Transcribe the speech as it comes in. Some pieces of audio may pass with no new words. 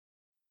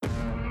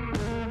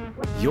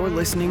You're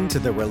listening to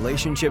the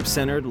Relationship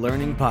Centered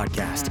Learning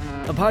Podcast,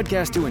 a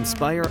podcast to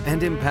inspire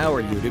and empower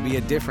you to be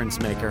a difference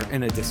maker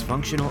in a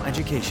dysfunctional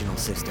educational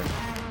system.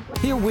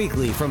 Hear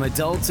weekly from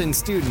adults and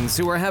students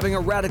who are having a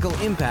radical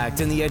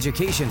impact in the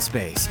education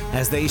space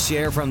as they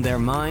share from their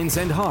minds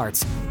and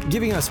hearts,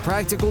 giving us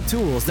practical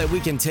tools that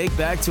we can take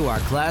back to our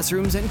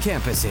classrooms and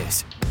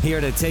campuses. Here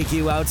to take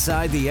you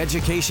outside the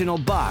educational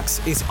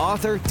box is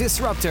author,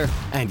 disruptor,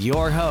 and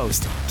your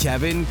host,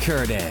 Kevin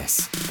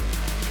Curtis.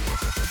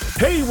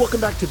 Hey, welcome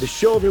back to the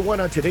show,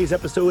 everyone. On today's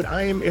episode,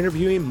 I am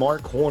interviewing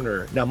Mark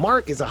Horner. Now,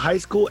 Mark is a high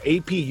school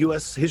AP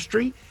US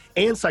history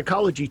and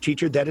psychology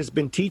teacher that has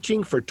been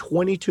teaching for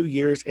 22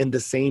 years in the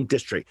same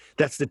district.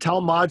 That's the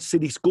Talmadge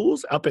City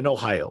Schools up in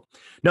Ohio.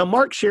 Now,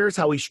 Mark shares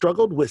how he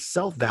struggled with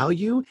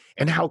self-value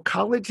and how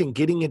college and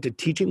getting into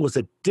teaching was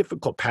a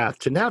difficult path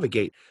to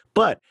navigate,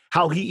 but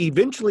how he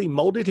eventually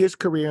molded his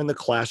career in the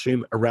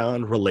classroom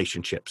around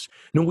relationships.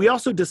 Now, we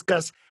also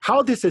discuss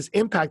how this is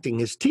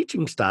impacting his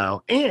teaching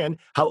style and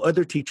how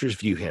other teachers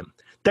view him.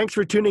 Thanks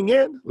for tuning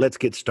in. Let's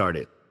get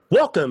started.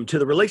 Welcome to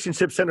the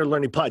Relationship Centered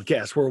Learning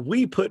Podcast, where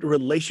we put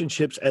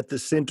relationships at the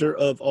center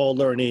of all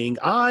learning.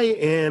 I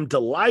am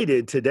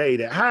delighted today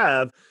to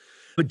have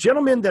a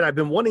gentleman that I've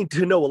been wanting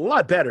to know a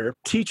lot better,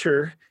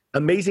 teacher,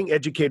 amazing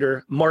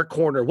educator, Mark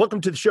Horner. Welcome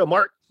to the show,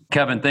 Mark.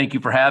 Kevin, thank you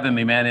for having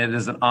me, man. It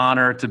is an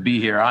honor to be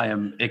here. I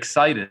am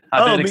excited.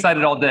 I've been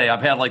excited all day.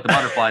 I've had like the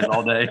butterflies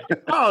all day.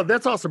 Oh,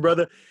 that's awesome,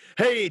 brother.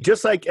 Hey,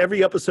 just like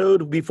every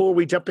episode, before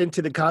we jump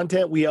into the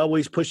content, we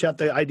always push out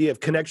the idea of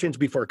connections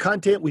before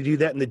content. We do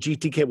that in the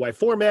GTKY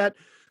format.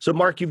 So,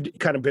 Mark, you've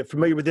kind of been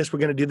familiar with this. We're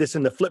going to do this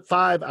in the Flip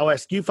 5. I'll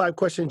ask you 5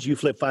 questions. You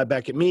flip 5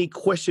 back at me.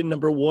 Question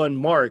number 1,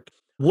 Mark,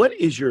 what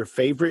is your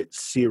favorite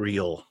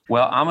cereal?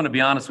 Well, I'm going to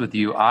be honest with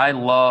you. I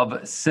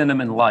love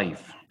Cinnamon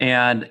Life.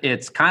 And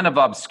it's kind of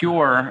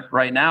obscure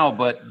right now,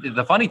 but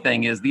the funny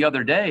thing is the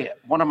other day,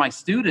 one of my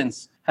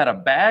students had a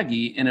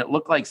baggie and it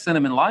looked like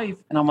Cinnamon Life.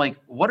 And I'm like,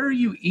 what are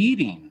you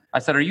eating? I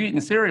said, are you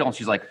eating cereal? And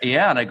she's like,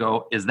 yeah. And I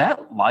go, is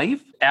that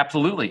Life?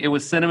 Absolutely. It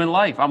was Cinnamon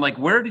Life. I'm like,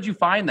 where did you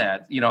find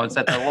that? You know, it's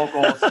at the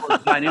local store.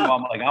 I knew.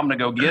 I'm like, I'm going to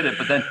go get it.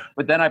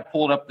 But then I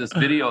pulled up this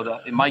video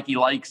that Mikey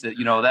Likes It,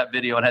 you know, that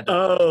video and had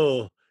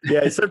to.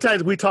 Yeah,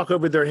 sometimes we talk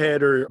over their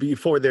head or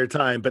before their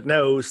time, but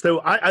no. So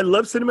I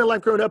love Cinnamon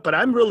Life growing up, but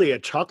I'm really a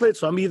chocolate.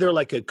 So I'm either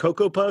like a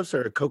Cocoa Puffs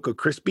or a Cocoa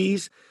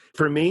Krispies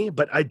for me.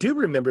 But I do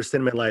remember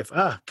Cinnamon Life.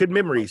 Good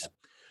memories.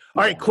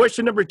 All right,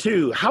 question number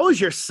 2. How is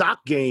your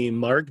sock game,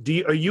 Mark?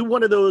 Are you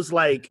one of those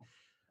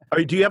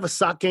do you have a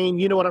sock game?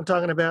 You know what I'm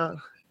talking about?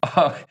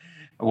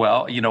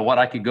 Well, you know what?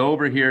 I could go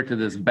over here to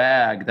this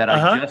bag that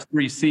I just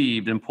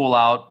received and pull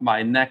out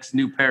my next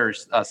new pair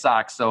of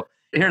socks. So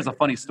here's a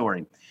funny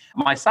story.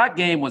 My sock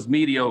game was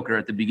mediocre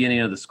at the beginning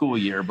of the school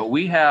year, but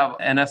we have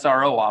an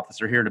SRO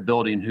officer here in the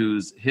building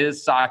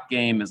his sock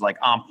game is like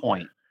on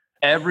point.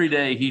 Every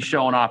day he's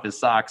showing off his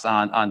socks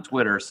on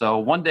Twitter. So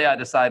one day I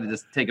decided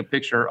to take a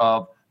picture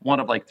of one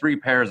of like 3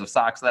 pairs of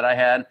socks that I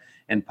had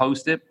and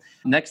post it.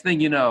 Next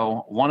thing you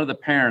know, one of the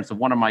parents of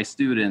one of my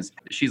students,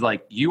 she's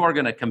like, you are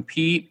going to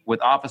compete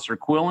with Officer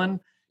Quillen.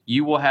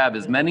 You will have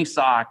as many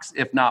socks,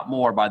 if not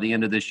more, by the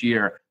end of this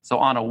year. So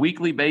on a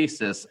weekly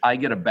basis, I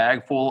get a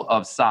bag full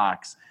of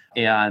socks.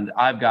 And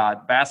I've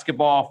got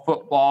basketball,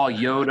 football,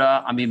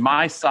 Yoda. I mean,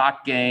 my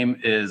sock game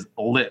is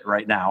lit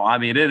right now. I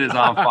mean, it is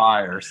on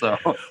fire. So,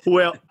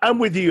 well, I'm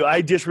with you.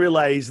 I just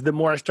realized the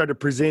more I started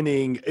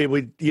presenting, it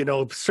would,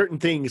 certain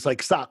things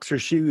like socks or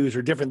shoes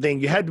or different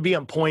things, you had to be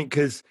on point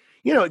because,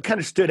 it kind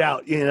of stood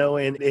out,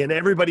 and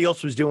everybody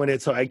else was doing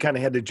it. So I kind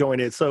of had to join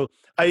it. So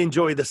I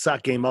enjoy the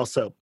sock game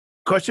also.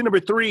 Question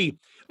number 3,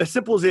 as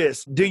simple as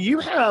this. Do you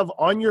have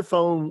on your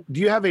phone, a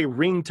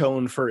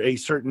ringtone for a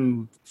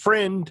certain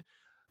friend,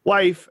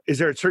 wife? Is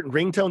there a certain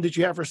ringtone that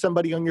you have for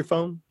somebody on your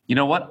phone? You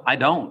know what? I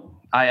don't.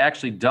 I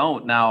actually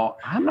don't. Now,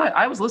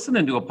 I was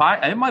listening to it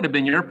might have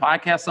been your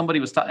podcast. Somebody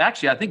was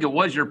actually, I think it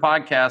was your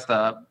podcast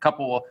a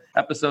couple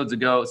episodes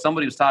ago.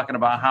 Somebody was talking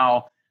about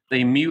how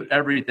they mute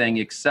everything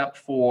except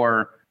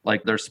for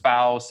like their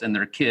spouse and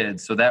their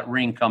kids. So that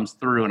ring comes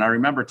through. And I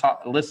remember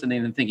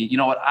listening and thinking, you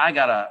know what? I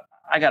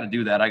gotta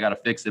do that. I gotta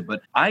fix it.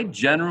 But I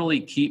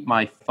generally keep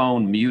my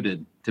phone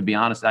muted, to be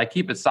honest. I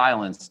keep it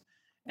silenced.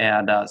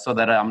 And so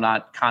that I'm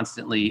not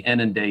constantly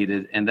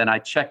inundated. And then I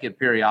check it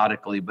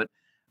periodically, but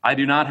I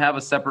do not have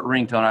a separate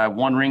ringtone. I have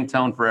one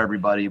ringtone for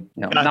everybody.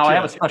 Gotcha. Now I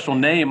have a special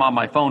name on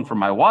my phone for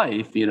my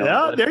wife.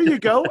 Yeah, there you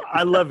go.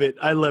 I love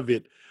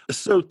it.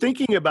 So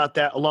thinking about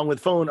that along with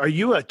phone, are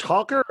you a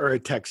talker or a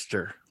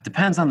texter?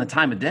 Depends on the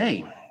time of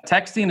day.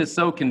 Texting is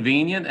so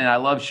convenient, and I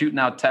love shooting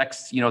out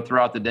texts,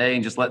 throughout the day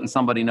and just letting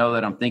somebody know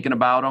that I'm thinking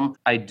about them.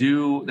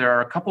 There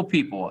are a couple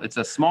people. It's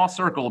a small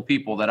circle of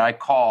people that I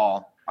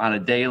call on a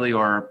daily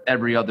or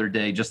every other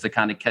day just to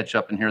kind of catch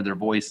up and hear their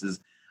voices,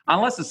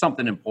 unless it's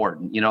something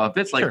important. If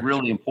it's like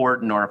really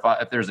important, or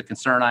if there's a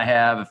concern I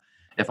have,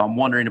 if I'm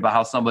wondering about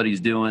how somebody's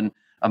doing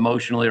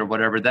emotionally or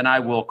whatever, then I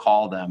will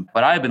call them.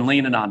 But I've been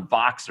leaning on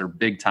Voxer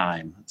big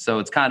time. So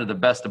it's kind of the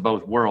best of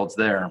both worlds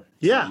there.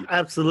 Yeah,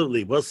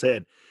 absolutely. Well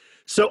said.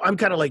 So I'm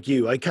kind of like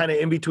you. I kind of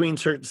in between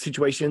certain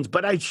situations,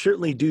 but I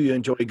certainly do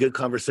enjoy a good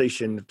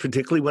conversation,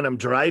 particularly when I'm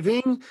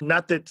driving.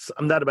 Not that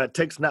I'm not about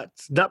text, not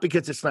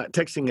because it's not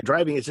texting and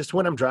driving. It's just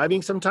when I'm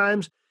driving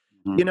sometimes,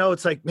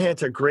 it's like, man,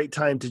 it's a great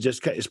time to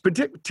just, it's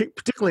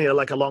particularly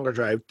like a longer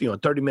drive,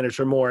 30 minutes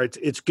or more.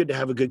 It's good to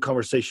have a good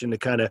conversation to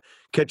kind of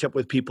catch up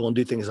with people and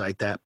do things like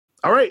that.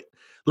 All right.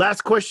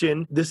 Last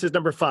question. This is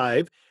number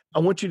 5. I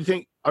want you to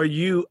think, are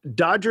you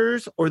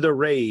Dodgers or the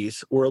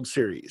Rays World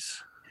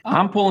Series?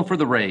 I'm pulling for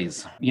the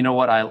Rays. You know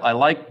what? I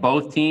like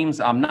both teams.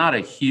 I'm not a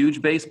huge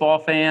baseball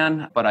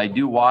fan, but I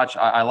do watch.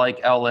 I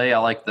like LA. I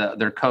like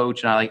their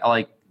coach, and I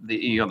like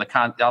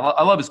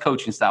I love his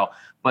coaching style.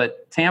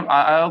 But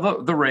I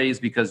love the Rays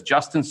because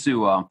Justin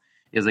Sua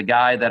is a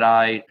guy that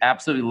I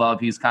absolutely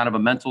love. He's kind of a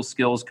mental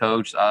skills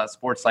coach,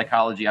 sports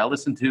psychology. I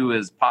listen to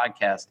his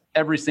podcast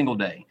every single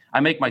day. I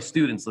make my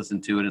students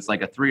listen to it. It's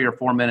like a 3 or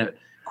 4 minute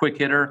quick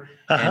hitter,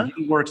 and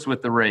he works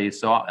with the Rays.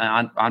 So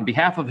on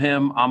behalf of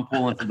him, I'm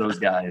pulling for those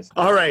guys.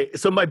 All right.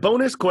 So my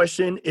bonus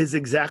question is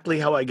exactly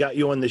how I got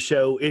you on the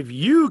show. If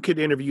you could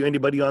interview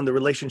anybody on the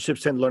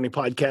Relationships and Learning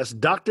podcast,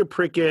 Dr.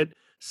 Prickett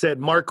said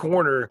Mark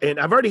Horner, and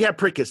I've already had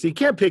Prickett, so you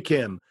can't pick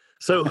him.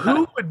 So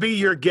who would be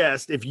your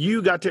guest if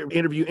you got to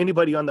interview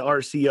anybody on the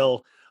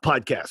RCL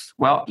podcast?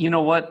 Well, you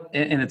know what?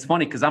 And it's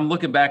funny because I'm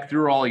looking back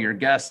through all of your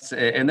guests,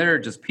 and they're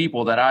just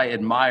people that I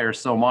admire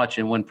so much.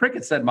 And when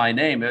Prickett said my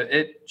name,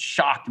 it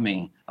shocked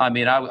me. I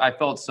mean, I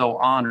felt so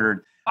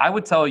honored. I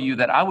would tell you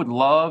that I would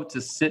love to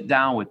sit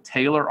down with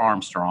Taylor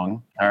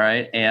Armstrong, all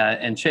right,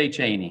 and Che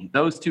Cheney.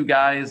 Those two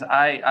guys,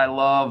 I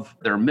love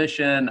their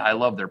mission. I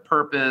love their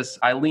purpose.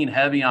 I lean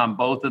heavy on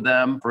both of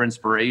them for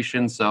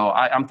inspiration. So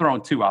I'm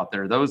throwing 2 out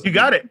there. Those you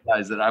got it.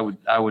 Guys that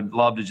I would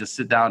love to just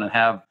sit down and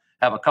have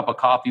a cup of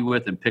coffee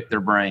with and pick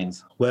their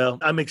brains. Well,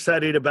 I'm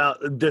excited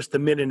about just the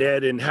Min and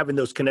Ed and having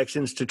those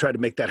connections to try to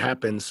make that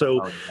happen.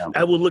 So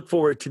I will look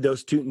forward to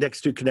those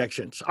next two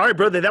connections. All right,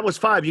 brother, that was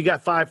 5. You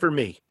got 5 for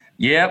me.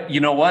 Yeah, you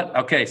know what?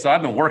 Okay, so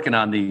I've been working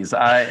on these.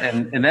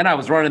 And then I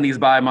was running these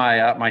by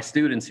my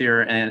students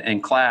here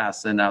in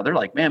class, and they're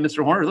like, man,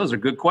 Mr. Horner, those are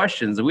good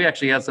questions. And we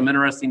actually had some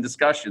interesting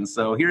discussions.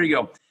 So here you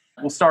go.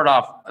 We'll start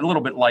off a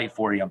little bit light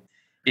for you.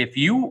 If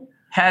you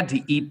had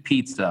to eat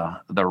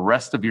pizza the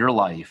rest of your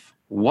life,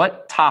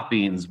 what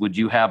toppings would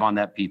you have on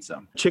that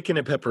pizza? Chicken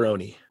and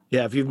pepperoni.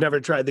 Yeah, if you've never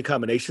tried the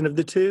combination of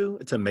the two,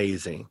 it's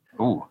amazing.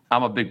 Ooh,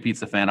 I'm a big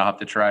pizza fan. I'll have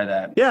to try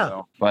that. Yeah.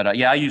 So, but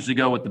I usually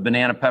go with the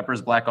banana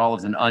peppers, black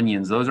olives, and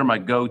onions. Those are my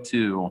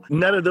go-to.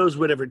 None of those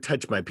would ever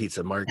touch my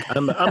pizza, Mark.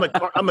 I'm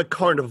a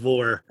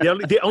carnivore.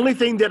 The only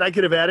thing that I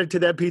could have added to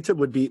that pizza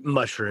would be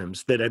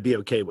mushrooms that I'd be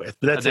okay with.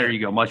 There you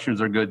go.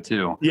 Mushrooms are good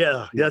too.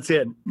 Yeah, that's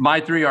it.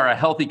 My 3 are a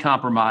healthy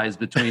compromise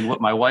between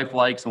what my wife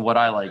likes and what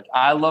I like.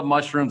 I love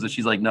mushrooms, and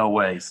she's like, no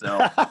way.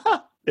 So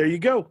there you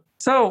go.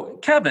 So,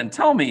 Kevin,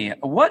 tell me,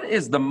 what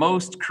is the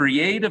most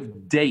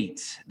creative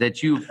date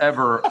that you've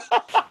ever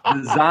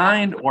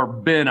designed or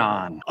been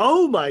on?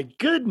 Oh, my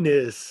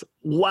goodness.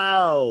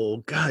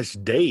 Wow. Gosh,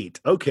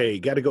 date. Okay,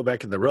 got to go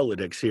back in the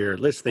Rolodex here.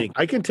 Let's think.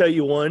 I can tell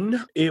you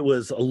one. It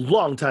was a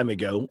long time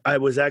ago. I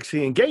was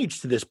actually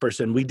engaged to this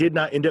person. We did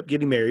not end up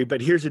getting married,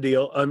 but here's the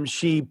deal.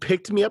 She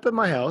picked me up at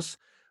my house,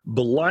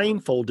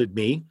 blindfolded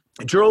me,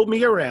 drove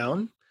me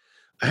around,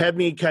 had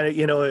me kind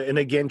of, and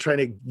again, trying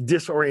to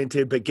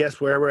disoriented, but guess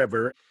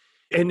wherever,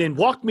 and then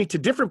walked me to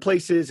different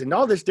places and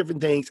all these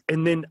different things,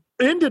 and then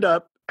ended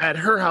up at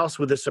her house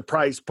with a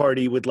surprise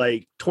party with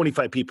like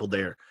 25 people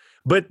there.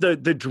 But the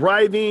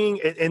driving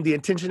and the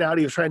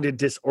intentionality of trying to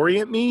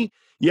disorient me,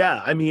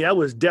 yeah, I mean, I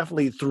was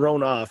definitely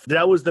thrown off.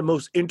 That was the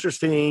most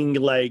interesting,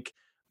 like,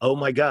 oh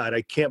my God,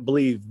 I can't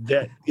believe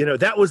that,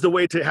 that was the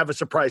way to have a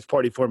surprise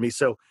party for me.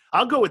 So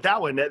I'll go with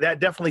that one. That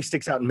definitely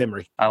sticks out in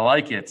memory. I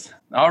like it.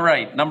 All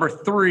right. Number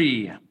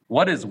 3,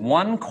 what is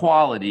one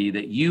quality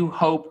that you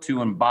hope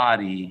to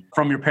embody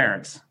from your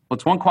parents?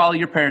 What's one quality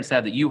your parents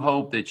have that you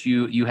hope that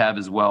you have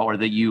as well, or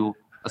that you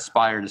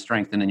aspire to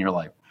strengthen in your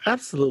life?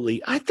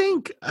 Absolutely. I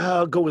think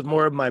I'll go with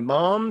more of my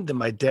mom than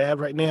my dad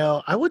right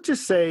now. I would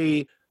just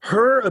say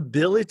her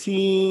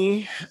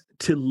ability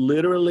to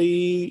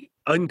literally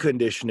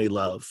unconditionally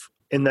love.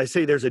 And I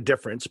say there's a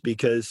difference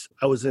because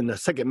I was in a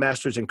second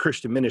master's in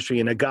Christian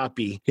ministry, and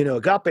agape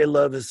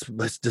love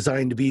was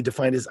designed to be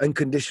defined as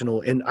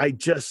unconditional. And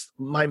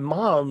my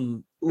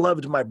mom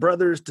loved my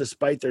brothers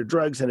despite their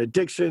drugs and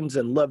addictions,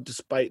 and loved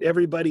despite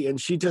everybody.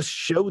 And she just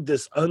showed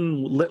this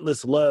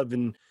unrelentless love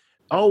and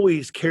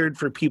always cared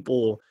for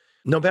people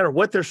no matter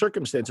what their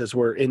circumstances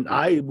were. And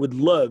I would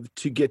love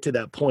to get to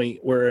that point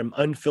where I'm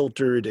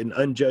unfiltered and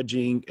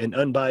unjudging and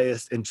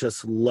unbiased and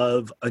just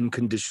love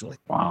unconditionally.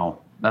 Wow.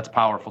 That's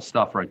powerful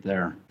stuff right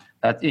there.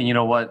 You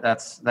know what?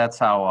 That's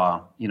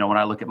how, when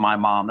I look at my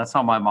mom, that's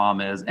how my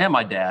mom is. And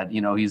my dad,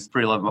 he's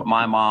pretty loving, but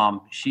my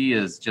mom, she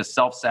is just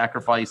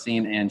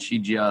self-sacrificing, and she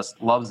just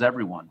loves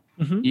everyone,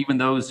 even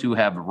those who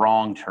have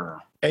wronged her.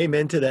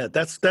 Amen to that.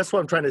 That's what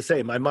I'm trying to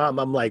say. My mom,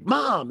 I'm like,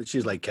 Mom, and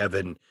she's like,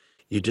 Kevin,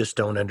 you just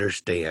don't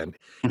understand.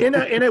 And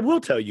I will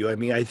tell you, I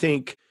mean, I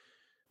think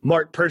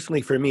Mark,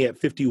 personally for me at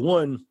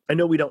 51, I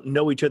know we don't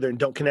know each other and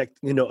don't connect,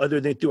 other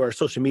than through our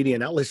social media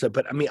and outlets,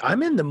 but I mean,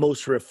 I'm in the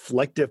most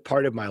reflective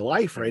part of my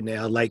life right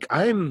now. Like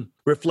I'm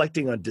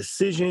reflecting on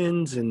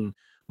decisions and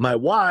my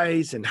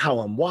whys and how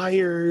I'm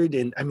wired.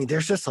 And I mean,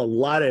 there's just a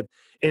lot of,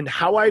 and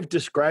how I've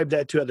described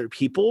that to other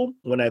people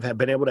when I've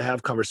been able to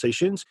have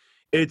conversations,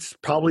 it's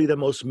probably the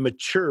most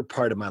mature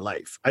part of my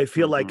life. I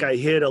feel like I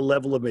hit a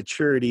level of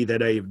maturity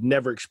that I've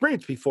never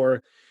experienced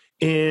before.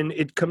 And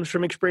it comes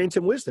from experience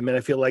and wisdom. And I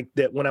feel like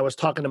that when I was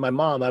talking to my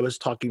mom, I was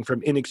talking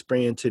from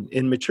inexperience and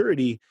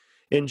immaturity,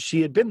 and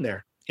she had been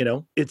there.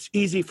 It's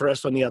easy for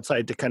us on the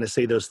outside to kind of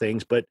say those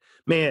things, but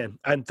man,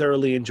 I'm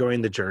thoroughly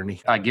enjoying the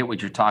journey. I get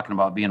what you're talking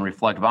about, being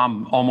reflective.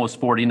 I'm almost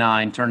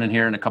 49, turning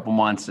here in a couple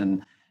months,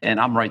 and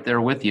I'm right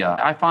there with you.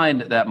 I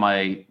find that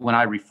when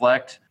I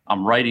reflect,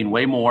 I'm writing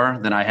way more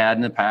than I had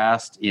in the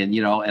past,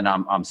 and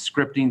I'm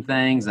scripting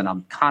things, and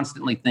I'm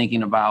constantly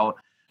thinking about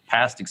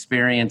past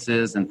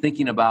experiences and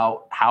thinking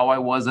about how I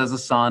was as a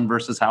son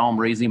versus how I'm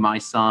raising my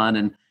son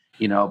and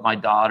my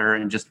daughter,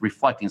 and just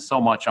reflecting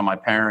so much on my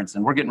parents.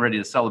 And we're getting ready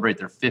to celebrate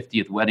their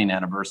 50th wedding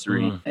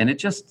anniversary. And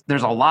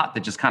there's a lot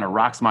that just kind of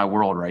rocks my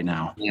world right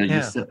now.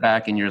 You sit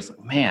back and you're just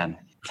like, man,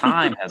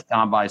 time has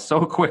gone by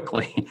so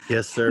quickly.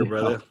 Yes, sir,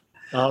 brother.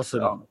 Awesome.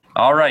 So,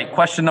 all right.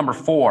 Question number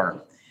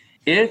 4.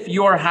 If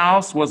your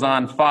house was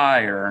on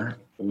fire,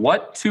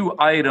 what 2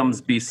 items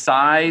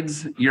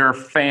besides your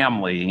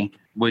family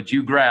would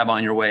you grab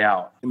on your way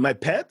out? My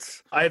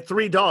pets? I have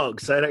 3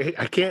 dogs. I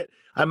can't.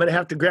 I'm going to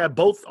have to grab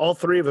all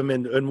 3 of them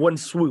in one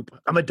swoop.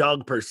 I'm a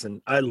dog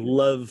person. I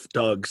love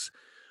dogs.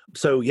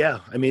 So, yeah,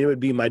 I mean, it would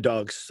be my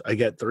dogs. I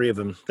get 3 of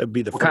them. That'd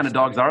be the What kind of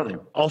dogs are they?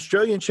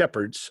 Australian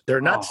Shepherds. They're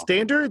not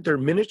standard. They're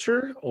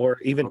miniature or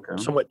even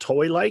somewhat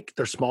toy-like.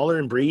 They're smaller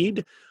in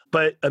breed,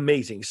 but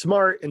amazing.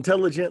 Smart,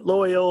 intelligent,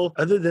 loyal.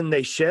 Other than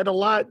they shed a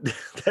lot,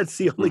 that's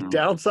the only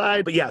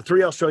downside. But yeah,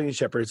 3 Australian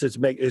Shepherds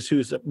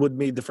would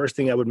be the first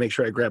thing I would make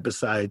sure I grab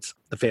besides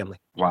the family.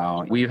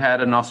 Wow. We've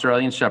had an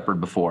Australian Shepherd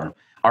before.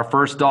 Our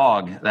first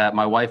dog that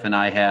my wife and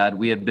I had,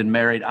 we had been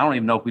married. I don't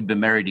even know if we'd been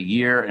married a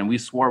year, and we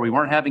swore we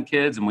weren't having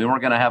kids and we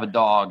weren't going to have a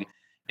dog.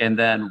 And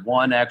then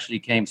one actually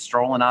came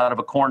strolling out of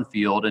a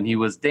cornfield, and he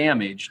was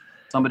damaged.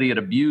 Somebody had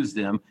abused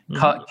him,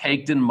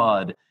 caked in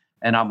mud.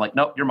 And I'm like,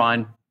 nope, you're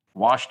mine.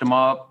 Washed him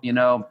up,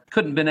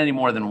 couldn't have been any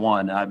more than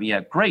one. I mean, yeah,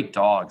 great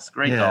dogs,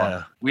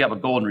 dog. We have a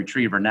golden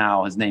retriever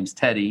now. His name's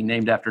Teddy,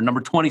 named after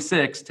number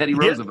 26, Teddy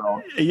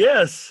Roosevelt.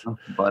 Yes.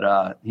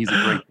 But he's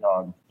a great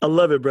dog. I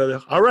love it,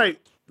 brother. All right,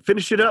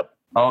 finish it up.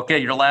 Okay,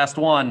 your last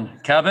one.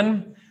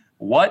 Kevin,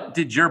 what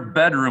did your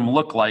bedroom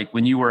look like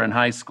when you were in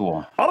high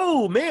school?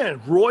 Oh, man,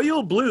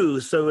 royal blue.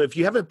 So if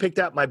you haven't picked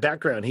out my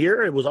background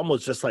here, it was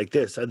almost just like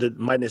this,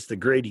 minus the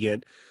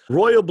gradient.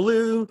 Royal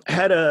blue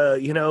had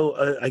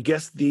I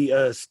guess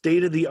the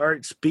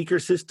state-of-the-art speaker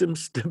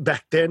systems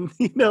back then,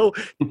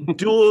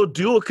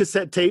 dual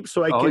cassette tapes.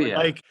 So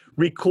I could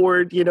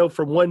record,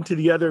 from one to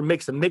the other,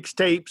 mix and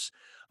mixtapes.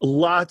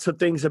 Lots of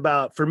things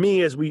about, for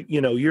me, as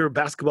you're a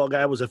basketball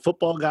guy, I was a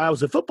football guy, I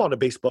was a football and a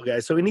baseball guy.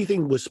 So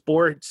anything with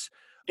sports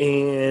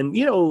and,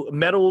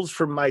 medals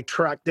from my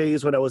track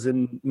days when I was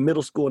in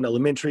middle school and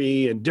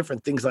elementary and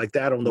different things like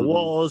that on the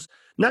walls,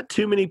 not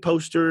too many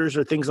posters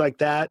or things like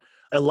that.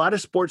 A lot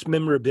of sports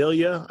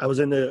memorabilia. I was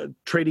into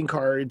trading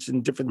cards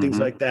and different things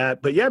like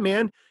that. But yeah,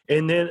 man.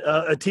 And then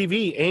a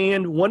TV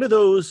and one of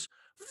those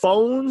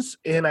phones,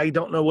 and I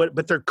don't know what,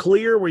 but they're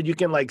clear where you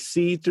can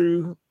see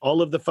through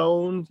all of the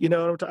phone. You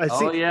know what I'm talking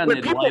about? Oh, yeah, and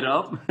they light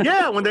up.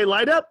 Yeah, when they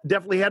light up,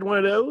 definitely had one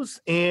of those.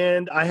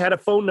 And I had a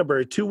phone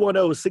number,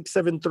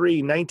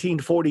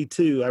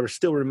 210-673-1942. I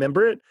still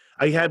remember it.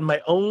 I had my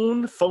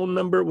own phone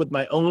number with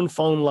my own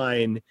phone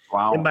line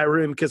in my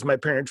room because my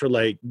parents were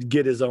like,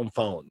 get his own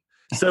phone.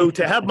 So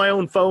to have my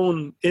own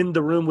phone in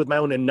the room with my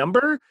own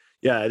number,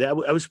 yeah,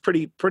 I was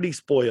pretty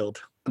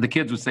spoiled. The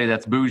kids would say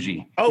that's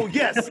bougie. Oh,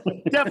 yes,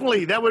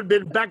 definitely. That would have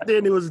been back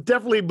then. It was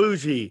definitely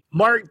bougie.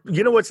 Mark,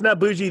 you know what's not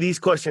bougie? These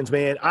questions,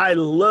 man. I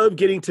love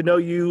getting to know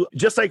you.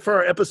 Just like for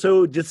our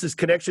episode, this is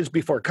Connections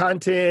Before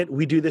Content.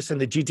 We do this in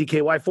the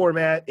GTKY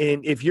format.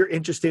 And if you're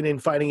interested in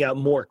finding out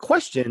more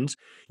questions,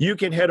 you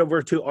can head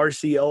over to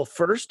RCL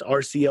First,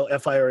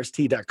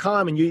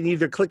 rclfirst.com, and you can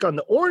either click on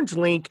the orange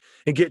link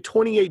and get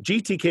 28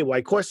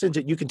 GTKY questions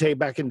that you can take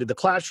back into the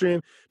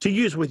classroom to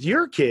use with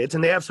your kids.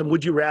 And they have some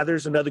Would You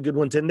Rathers and other good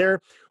ones in there.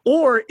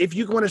 Or if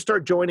you want to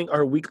start joining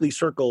our weekly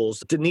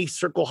circles, Denise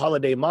Circle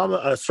Holiday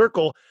Mama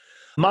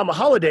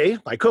Holiday,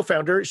 my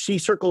co-founder, she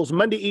circles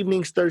Monday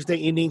evenings, Thursday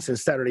evenings, and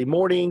Saturday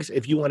mornings.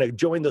 If you want to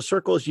join the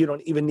circles, you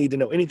don't even need to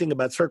know anything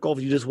about Circle.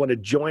 If you just want to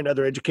join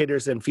other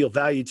educators and feel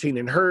valued, seen,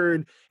 and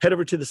heard, head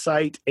over to the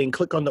site and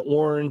click on the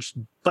orange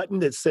button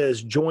that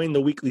says Join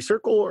the Weekly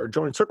Circle or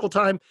Join Circle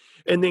Time.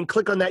 And then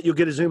click on that. You'll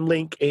get a Zoom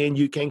link and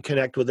you can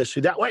connect with us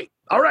through that way.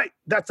 All right,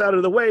 that's out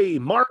of the way.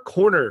 Mark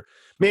Horner,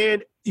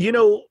 man,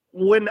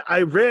 when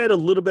I read a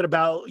little bit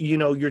about,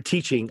 your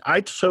teaching,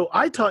 I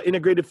taught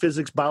integrated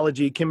physics,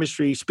 biology,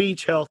 chemistry,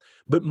 speech, health,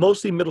 but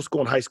mostly middle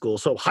school and high school.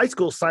 So high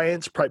school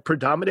science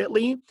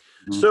predominantly.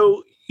 Mm-hmm.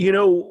 So,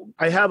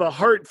 I have a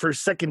heart for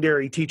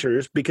secondary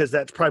teachers because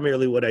that's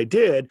primarily what I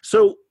did.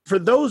 So for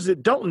those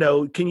that don't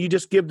know, can you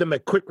just give them a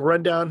quick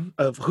rundown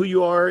of who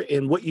you are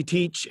and what you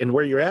teach and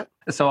where you're at?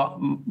 So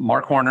I'm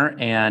Mark Horner,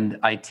 and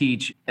I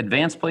teach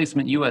Advanced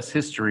Placement U.S.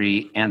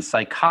 History and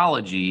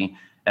Psychology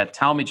at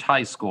Talmadge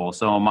High School.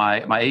 So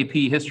my AP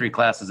History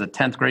class is a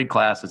 10th grade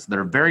class. It's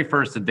their very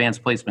first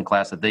advanced placement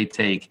class that they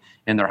take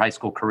in their high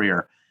school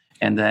career.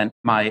 And then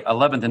my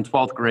 11th and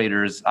 12th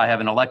graders, I have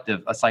an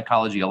elective, a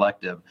psychology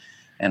elective.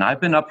 And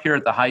I've been up here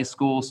at the high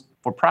schools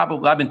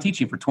I've been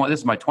teaching for this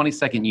is my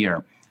 22nd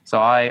year. So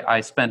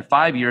I spent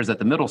 5 years at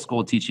the middle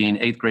school teaching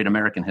 8th grade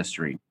American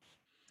history.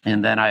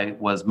 And then I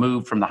was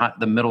moved from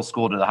the middle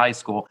school to the high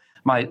school.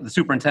 The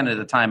superintendent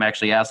at the time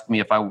actually asked me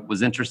if I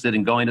was interested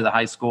in going to the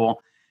high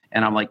school.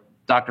 And I'm like,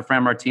 Dr.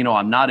 Fran Martino,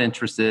 I'm not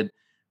interested.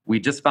 We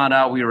just found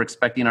out we were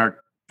expecting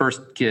our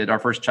first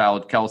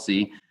child,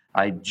 Kelsey.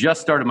 I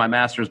just started my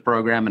master's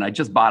program and I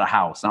just bought a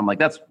house. I'm like,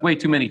 that's way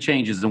too many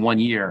changes in 1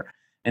 year.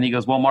 And he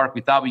goes, well, Mark,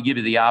 we thought we'd give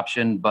you the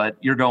option, but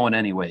you're going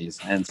anyways.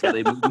 And so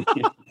they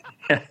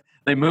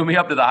moved me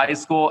up to the high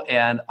school,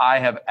 and I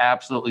have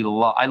absolutely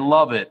I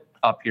love it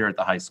up here at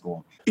the high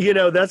school.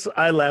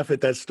 I laugh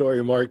at that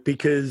story, Mark,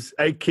 because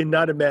I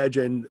cannot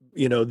imagine,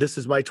 this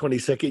is my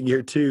 22nd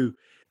year too,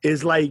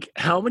 is like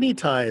how many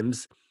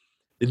times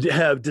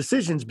have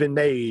decisions been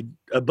made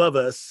above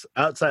us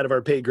outside of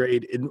our pay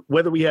grade, and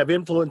whether we have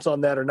influence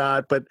on that or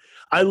not. But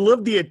I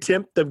love the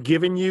attempt of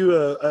giving you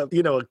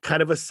a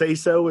kind of a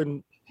say-so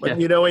and,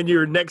 in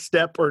your next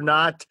step or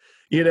not.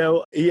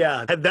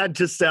 That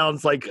just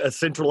sounds like a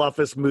central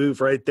office move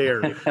right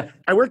there.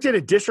 I worked in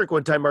a district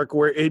one time, Mark,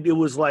 where it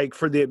was like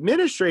for the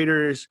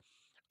administrators,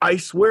 I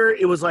swear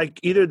it was like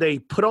either they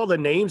put all the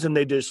names and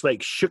they just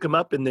like shook them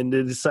up and then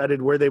they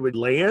decided where they would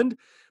land.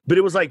 But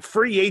it was like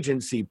free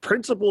agency.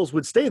 Principals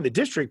would stay in the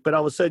district, but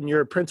all of a sudden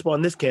you're a principal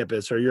on this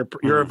campus or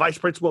you're a vice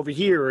principal over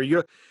here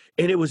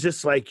and it was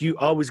just like you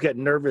always got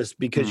nervous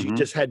because you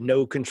just had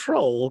no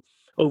control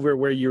over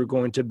where you were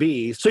going to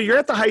be. So you're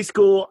at the high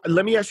school.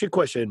 Let me ask you a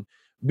question.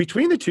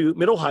 Between the two,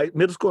 middle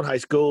school and high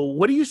school,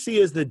 what do you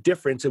see as the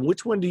difference, and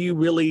which one do you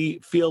really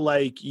feel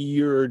like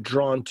you're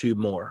drawn to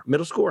more,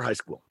 middle school or high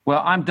school?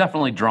 Well, I'm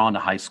definitely drawn to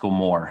high school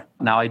more.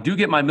 Now, I do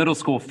get my middle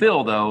school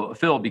feel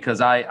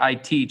because I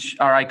coach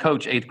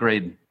 8th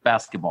grade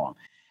basketball.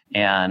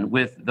 And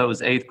with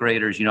those 8th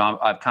graders,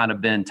 I've kind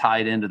of been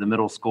tied into the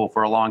middle school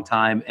for a long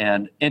time.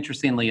 And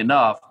interestingly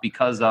enough,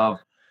 because of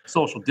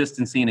social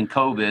distancing and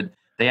COVID,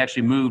 they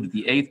actually moved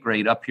the 8th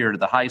grade up here to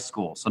the high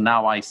school. So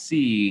now I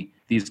see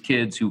these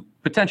kids who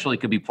potentially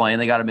could be playing.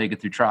 They got to make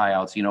it through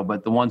tryouts,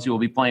 but the ones who will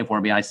be playing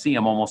for me, I see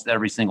them almost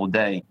every single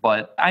day.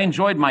 But I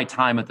enjoyed my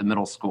time at the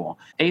middle school.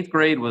 8th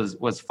grade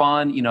was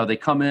fun. They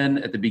come in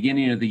at the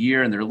beginning of the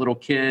year and they're little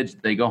kids.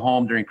 They go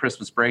home during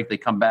Christmas break. They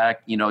come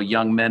back,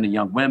 young men and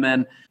young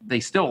women. They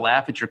still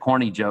laugh at your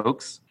corny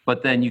jokes,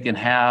 but then you can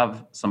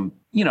have some,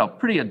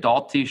 pretty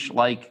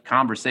adultish-like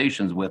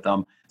conversations with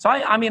them. So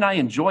I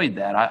enjoyed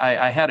that.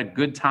 I had a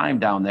good time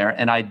down there,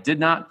 and I did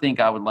not think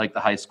I would like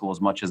the high school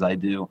as much as I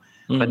do.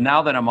 But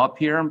now that I'm up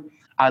here,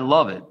 I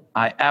love it.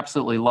 I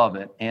absolutely love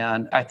it.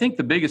 And I think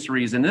the biggest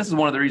reason, this is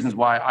one of the reasons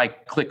why I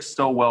click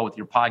so well with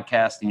your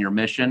podcast and your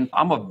mission.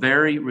 I'm a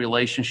very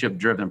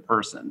relationship-driven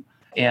person,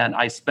 and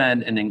I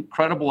spend an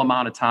incredible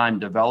amount of time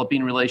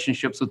developing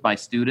relationships with my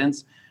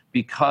students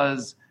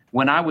because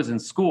when I was in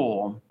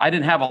school, I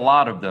didn't have a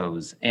lot of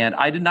those, and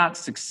I did not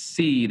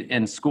succeed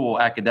in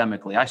school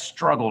academically. I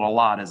struggled a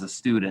lot as a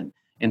student.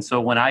 And so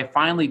when I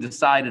finally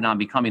decided on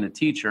becoming a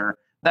teacher,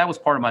 that was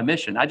part of my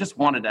mission. I just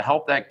wanted to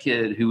help that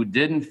kid who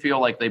didn't feel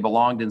like they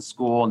belonged in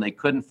school and they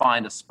couldn't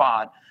find a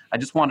spot. I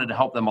just wanted to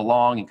help them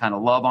along and kind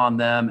of love on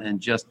them and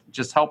just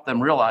help them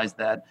realize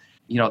that,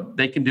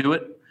 they can do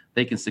it,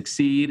 they can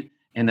succeed,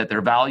 and that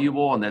they're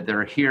valuable and that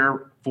they're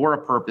here for a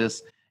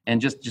purpose. And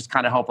just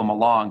kind of help them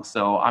along.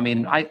 So,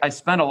 I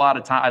spent a lot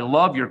of time. I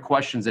love your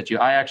questions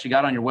I actually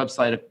got on your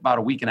website about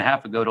a week and a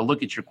half ago to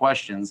look at your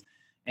questions.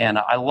 And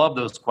I love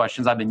those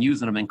questions. I've been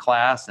using them in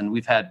class, and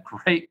we've had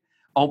great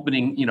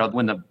opening,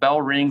 when the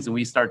bell rings and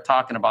we start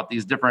talking about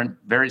these different,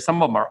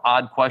 some of them are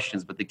odd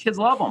questions, but the kids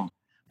love them.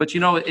 But,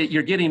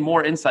 you're getting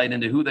more insight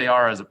into who they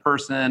are as a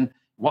person,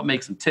 what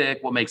makes them tick,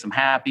 what makes them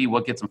happy,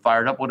 what gets them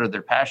fired up, what are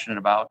they passionate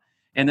about.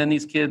 And then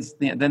these kids,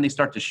 then they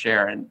start to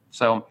share. And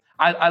so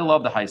I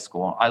love the high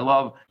school. I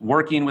love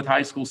working with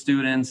high school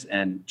students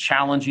and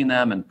challenging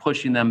them and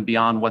pushing them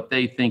beyond what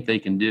they think they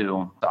can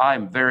do. So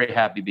I'm very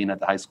happy being at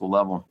the high school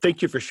level.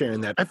 Thank you for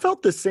sharing that. I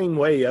felt the same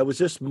way. I was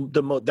just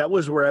that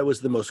was where I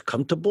was the most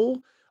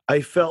comfortable. I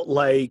felt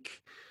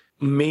like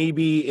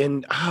maybe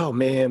when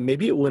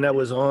I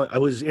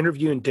was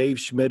interviewing Dave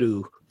Schmidt,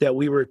 that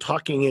we were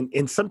talking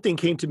and something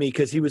came to me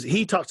because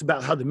he talks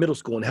about how the middle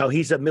school and how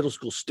he's a middle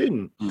school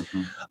student.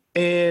 Mm-hmm.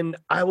 And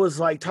I was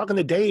like talking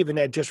to Dave and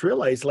I just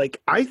realized,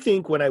 like, I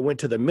think when I went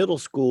to the middle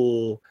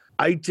school,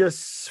 I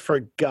just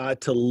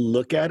forgot to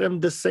look at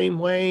him the same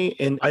way.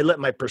 And I let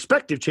my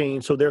perspective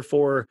change. So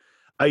therefore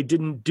I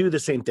didn't do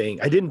the same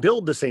thing. I didn't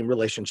build the same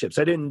relationships.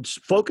 I didn't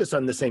focus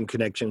on the same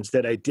connections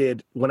that I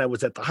did when I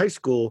was at the high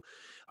school.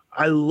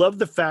 I love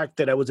the fact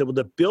that I was able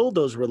to build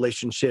those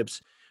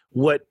relationships.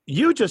 What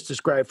you just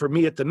described for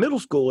me at the middle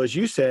school, as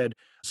you said,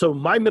 so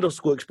my middle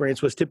school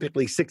experience was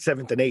typically 6th,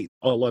 7th, and 8th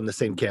all on the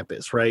same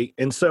campus, right?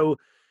 And so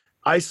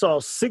I saw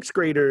 6th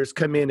graders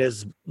come in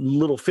as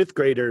little 5th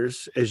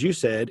graders, as you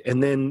said,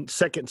 and then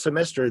second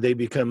semester, they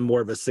become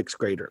more of a 6th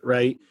grader,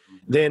 right?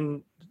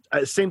 Then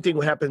same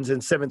thing happens in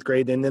 7th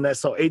grade. And then I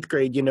saw 8th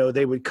grade,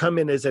 they would come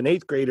in as an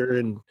 8th grader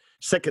and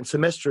second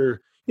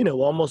semester,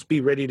 almost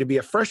be ready to be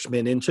a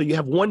freshman. And so you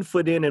have 1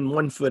 foot in and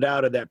 1 foot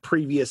out of that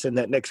previous and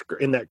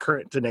that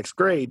current to next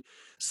grade.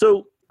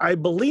 So I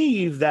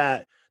believe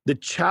that the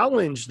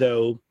challenge,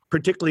 though,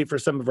 particularly for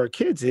some of our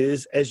kids,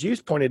 is, as you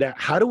pointed out,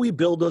 how do we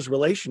build those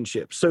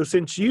relationships? So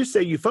since you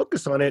say you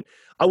focus on it,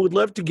 I would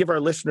love to give our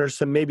listeners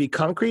some maybe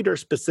concrete or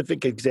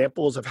specific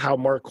examples of how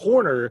Mark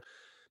Horner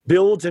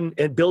builds and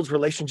builds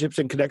relationships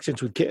and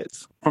connections with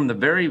kids. From the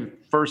very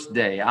first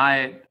day,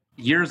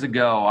 years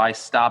ago, I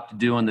stopped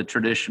doing the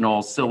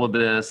traditional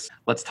syllabus,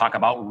 let's talk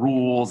about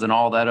rules and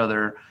all that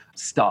other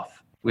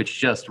stuff, which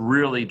just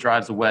really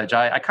drives a wedge.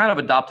 I kind of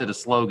adopted a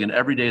slogan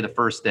every day the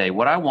first day.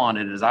 What I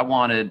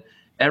wanted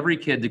every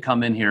kid to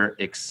come in here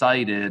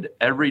excited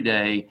every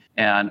day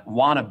and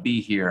want to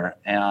be here.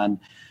 And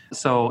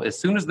so as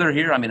soon as they're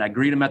here, I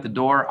greet them at the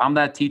door. I'm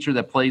that teacher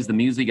that plays the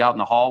music out in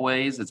the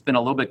hallways. It's been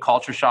a little bit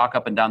culture shock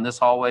up and down this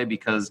hallway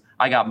because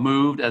I got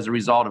moved as a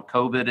result of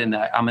COVID and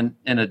I'm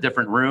in a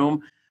different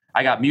room.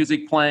 I got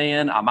music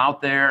playing. I'm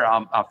out there.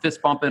 I'm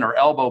fist bumping or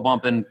elbow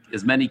bumping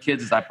as many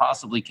kids as I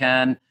possibly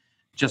can,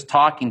 just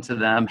talking to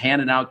them,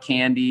 handing out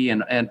candy.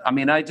 And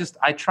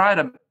I try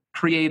to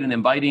create an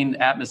inviting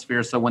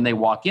atmosphere so when they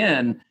walk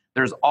in,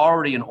 there's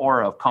already an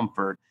aura of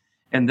comfort.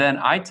 And then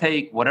I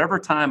take whatever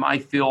time I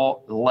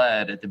feel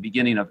led at the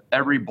beginning of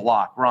every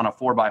block. We're on a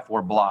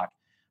 4x4 block,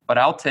 but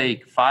I'll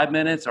take 5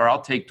 minutes or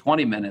I'll take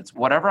 20 minutes,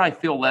 whatever I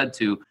feel led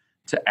to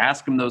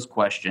ask them those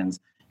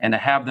questions and to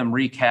have them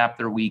recap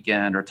their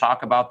weekend or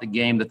talk about the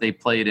game that they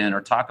played in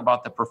or talk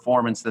about the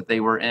performance that they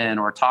were in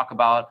or talk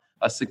about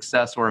a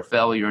success or a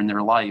failure in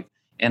their life.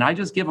 And I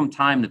just give them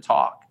time to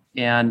talk.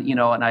 And,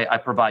 and I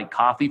provide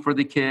coffee for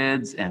the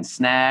kids and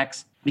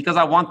snacks because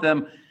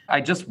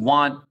I just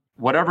want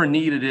whatever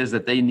need it is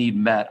that they need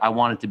met. I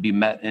want it to be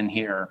met in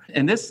here.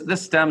 And this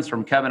stems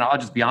from, Kevin, I'll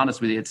just be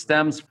honest with you. It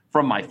stems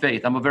from my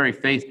faith. I'm a very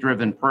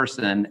faith-driven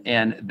person.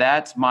 And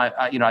that's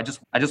I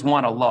just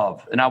want to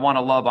love, and I want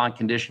to love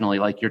unconditionally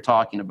like you're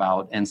talking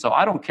about. And so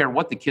I don't care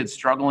what the kid's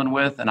struggling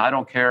with, and I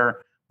don't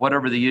care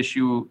whatever the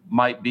issue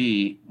might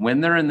be.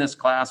 When they're in this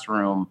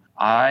classroom,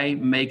 I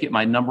make it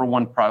my number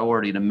one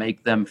priority to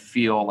make them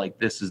feel like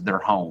this is their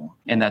home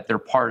and that they're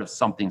part of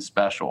something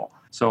special.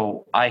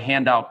 So I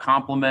hand out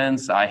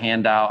compliments.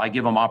 I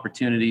give them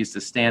opportunities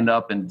to stand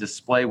up and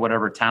display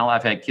whatever talent.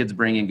 I've had kids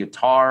bring in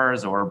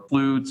guitars or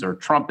flutes or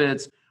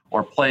trumpets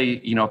or play,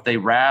 if they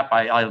rap,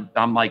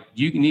 I'm like,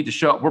 you need to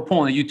show up. We're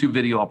pulling a YouTube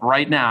video up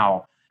right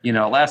now.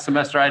 Last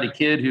semester I had a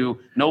kid who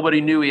nobody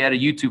knew he had a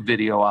YouTube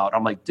video out.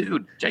 I'm like,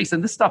 dude,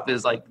 Jason, this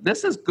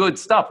is good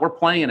stuff. We're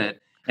playing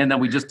it. And then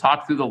we just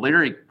talk through the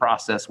lyric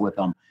process with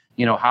them.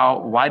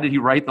 Why did he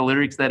write the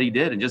lyrics that he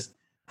did? And just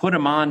put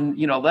him on,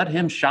 let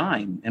him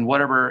shine in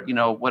whatever,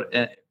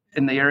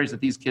 in the areas that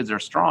these kids are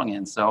strong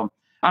in. So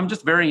I'm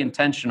just very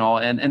intentional.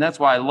 And that's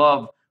why I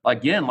love,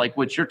 again, like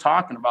what you're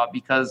talking about,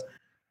 because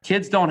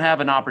kids don't have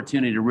an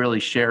opportunity to really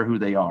share who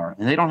they are.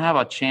 And they don't have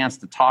a chance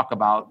to talk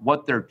about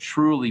what they're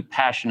truly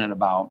passionate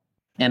about.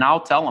 And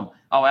I'll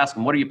ask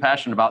them, what are you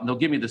passionate about? And they'll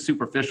give me the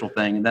superficial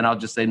thing. And then I'll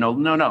just say,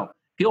 no,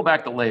 peel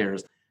back the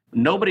layers.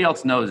 Nobody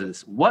else knows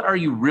this. What are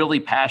you really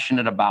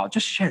passionate about?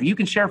 Just share. You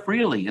can share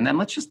freely. And then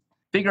let's just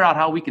figure out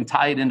how we can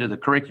tie it into the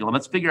curriculum.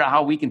 Let's figure out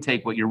how we can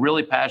take what you're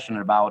really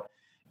passionate about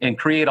and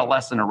create a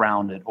lesson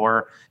around it.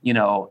 Or,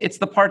 it's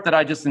the part that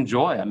I just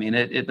enjoy.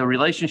 The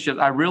relationship,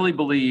 I really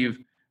believe,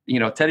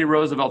 Teddy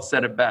Roosevelt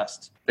said it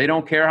best. They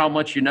don't care how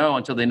much you know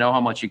until they know how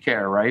much you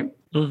care, right?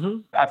 Mm-hmm.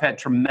 I've had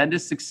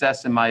tremendous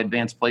success in my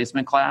advanced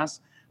placement class.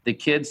 The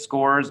kids'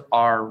 scores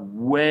are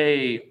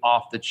way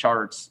off the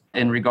charts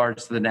in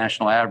regards to the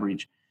national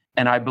average.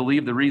 And I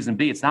believe the reason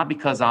it's not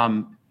because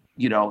I'm,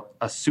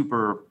 a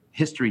super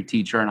history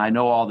teacher and I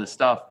know all this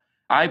stuff.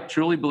 I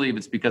truly believe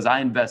it's because I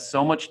invest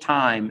so much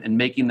time in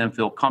making them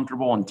feel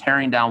comfortable and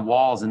tearing down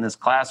walls in this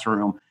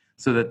classroom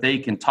so that they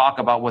can talk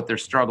about what they're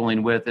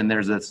struggling with. And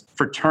there's this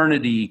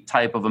fraternity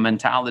type of a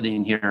mentality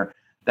in here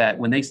that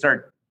when they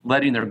start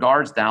letting their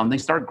guards down, they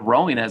start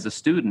growing as a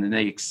student and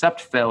they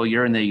accept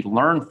failure and they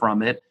learn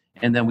from it.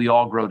 And then we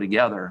all grow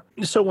together.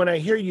 So when I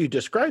hear you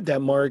describe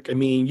that, Mark,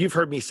 you've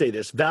heard me say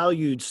this: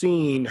 valued,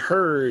 seen,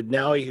 heard,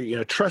 now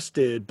you're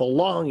trusted,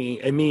 belonging.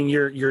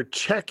 You're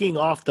checking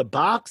off the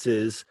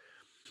boxes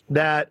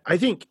that I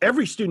think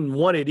every student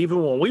wanted,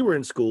 even when we were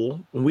in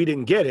school, and we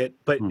didn't get it,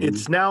 but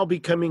it's now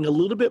becoming a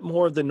little bit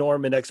more of the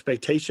norm and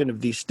expectation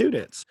of these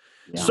students.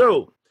 Yeah.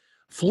 So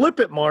flip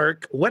it,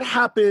 Mark. What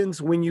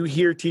happens when you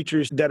hear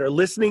teachers that are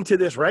listening to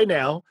this right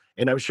now,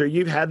 and I'm sure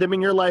you've had them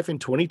in your life in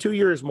 22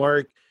 years,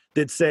 Mark,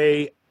 that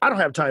say, I don't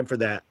have time for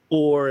that,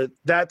 or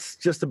that's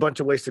just a bunch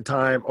of wasted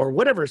time, or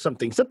whatever,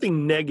 something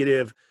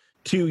negative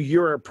to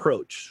your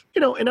approach?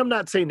 And I'm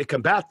not saying to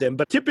combat them,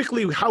 but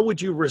typically, how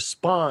would you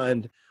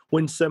respond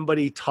when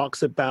somebody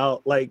talks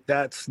about like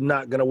that's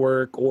not going to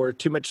work or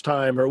too much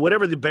time or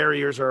whatever the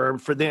barriers are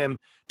for them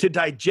to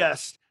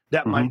digest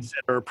that mindset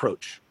or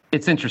approach?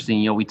 It's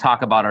interesting. We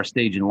talk about our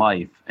stage in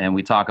life, and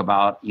we talk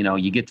about,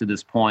 you get to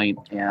this point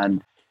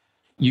and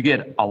you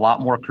get a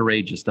lot more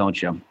courageous, don't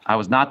you? I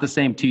was not the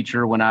same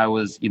teacher when I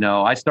was,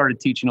 I started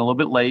teaching a little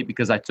bit late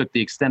because I took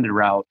the extended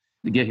route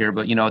to get here.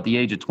 But, at the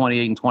age of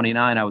 28 and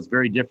 29, I was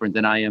very different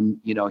than I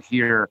am,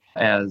 here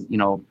as,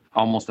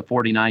 almost a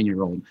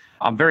 49-year-old.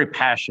 I'm very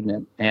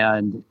passionate,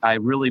 and I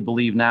really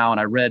believe now, and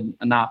I read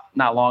not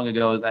long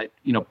ago that,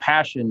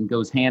 passion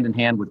goes hand in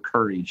hand with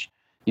courage.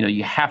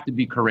 You have to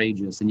be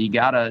courageous, and you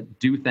got to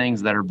do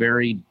things that are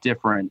very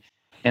different.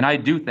 And I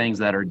do things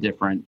that are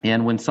different.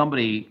 And when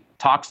somebody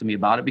talks to me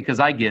about it, because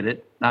I get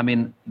it, I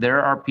mean,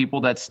 there are people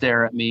that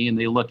stare at me and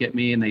they look at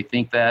me and they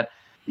think that,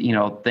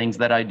 things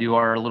that I do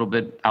are a little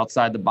bit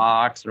outside the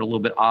box or a little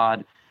bit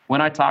odd.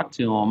 When I talk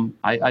to them,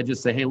 I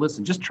just say, hey,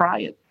 listen, just try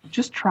it.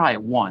 Just try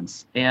it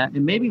once. And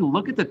maybe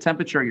look at the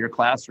temperature of your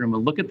classroom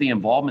and look at the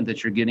involvement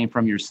that you're getting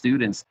from your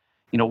students.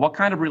 What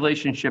kind of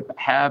relationship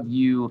have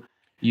you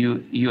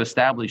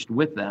established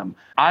with them?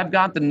 I've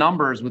got the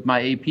numbers with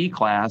my AP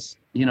class,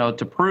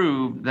 to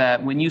prove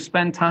that when you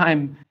spend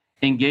time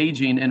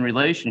engaging in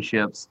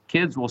relationships,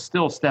 kids will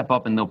still step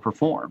up and they'll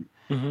perform.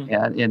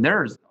 And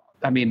there's,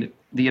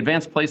 the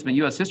Advanced Placement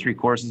U.S. History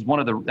course is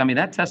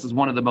that test is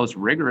one of the most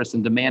rigorous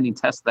and demanding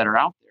tests that are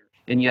out there.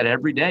 And yet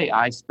every day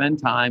I spend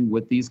time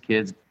with these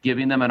kids,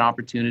 giving them an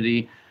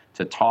opportunity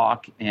to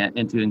talk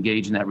and to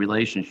engage in that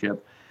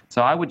relationship.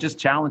 So I would just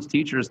challenge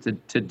teachers to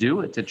do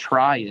it, to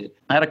try it.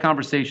 I had a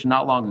conversation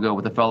not long ago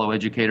with a fellow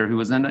educator who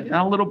was in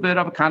a little bit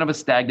of a kind of a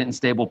stagnant and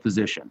stable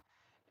position.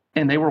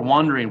 And they were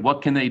wondering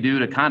what can they do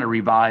to kind of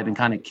revive and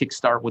kind of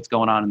kickstart what's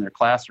going on in their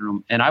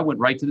classroom. And I went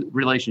right to the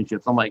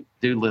relationships. I'm like,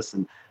 dude,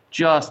 listen,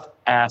 just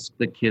ask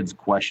the kids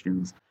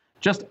questions.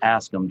 Just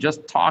ask them,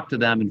 just talk to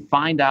them and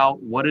find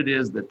out what it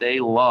is that they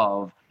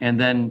love. And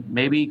then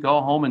maybe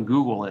go home and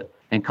Google it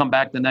and come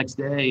back the next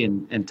day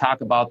and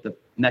talk about the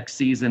next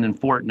season in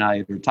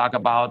Fortnite, or talk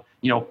about,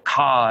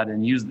 COD,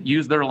 and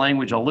use their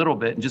language a little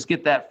bit and just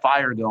get that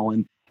fire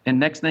going. And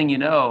next thing you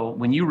know,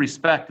 when you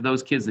respect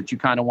those kids that you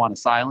kind of want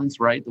to silence,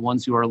 right? The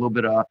ones who are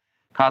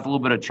cause a little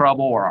bit of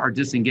trouble or are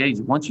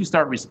disengaged. Once you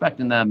start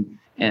respecting them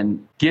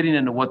and getting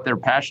into what they're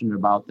passionate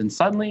about, then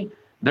suddenly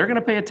they're going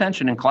to pay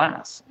attention in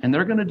class and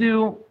they're going to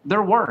do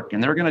their work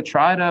and they're going to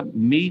try to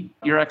meet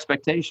your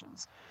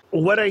expectations.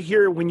 What I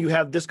hear when you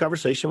have this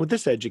conversation with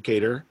this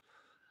educator,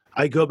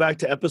 I go back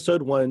to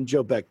episode 1,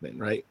 Joe Beckman,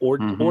 right?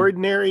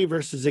 Ordinary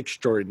versus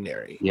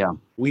extraordinary. Yeah.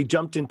 We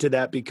jumped into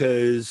that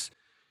because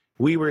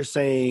we were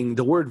saying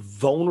the word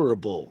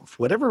vulnerable,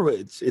 whatever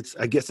it's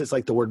I guess it's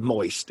like the word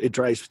moist. It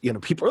drives,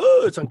 people,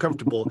 it's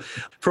uncomfortable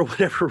for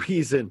whatever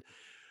reason.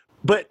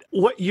 But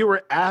what you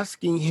were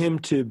asking him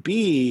to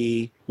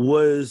be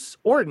was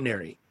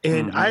ordinary.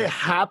 And I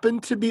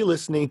happened to be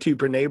listening to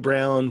Brene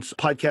Brown's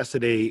podcast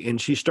today, and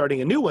she's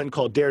starting a new one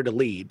called Dare to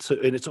Lead.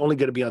 And it's only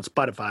going to be on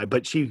Spotify,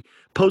 but she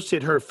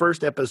posted her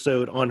first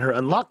episode on her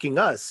Unlocking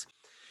Us.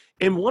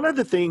 And one of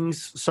the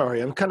things,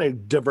 sorry, I'm kind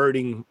of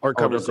diverting our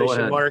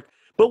conversation, Mark.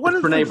 But one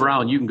of the Brene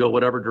Brown, you can go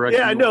whatever direction.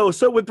 Yeah, I know.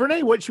 So with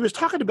Brene, what she was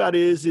talking about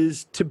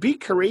is to be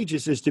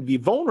courageous is to be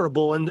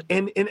vulnerable. And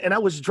I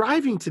was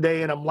driving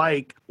today and I'm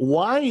like,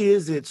 why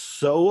is it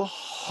so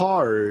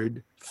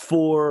hard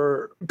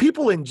for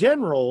people in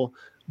general,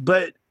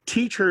 but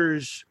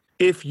teachers,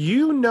 if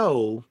you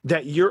know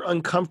that you're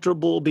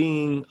uncomfortable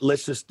being,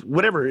 let's just,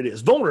 whatever it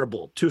is,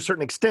 vulnerable to a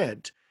certain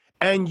extent,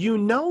 and you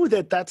know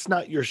that that's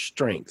not your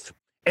strength.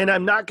 And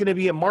I'm not going to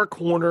be a Mark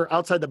Horner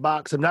outside the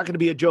box. I'm not going to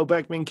be a Joe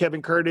Beckman,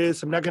 Kevin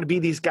Curtis. I'm not going to be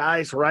these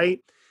guys, right?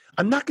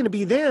 I'm not going to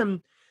be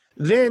them.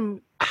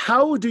 Then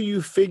how do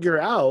you figure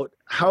out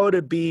how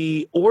to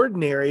be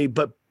ordinary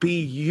but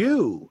be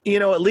you?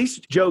 At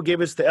least Joe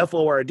gave us the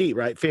FORD,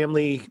 right?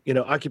 Family,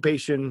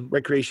 occupation,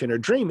 recreation, or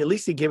dream. At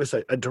least he gave us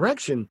a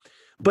direction.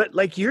 But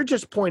like you're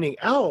just pointing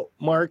out,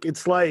 Mark,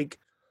 it's like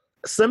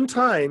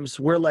sometimes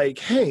we're like,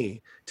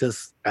 hey,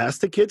 just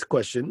ask the kids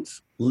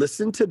questions,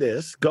 listen to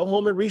this, go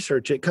home and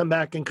research it, come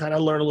back and kind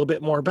of learn a little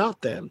bit more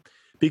about them.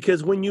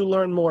 Because when you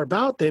learn more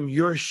about them,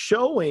 you're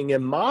showing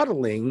and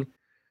modeling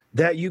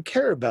that you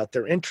care about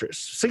their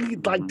interests. See,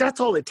 like that's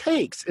all it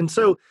takes. And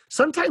so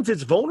sometimes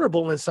it's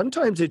vulnerable and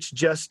sometimes it's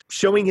just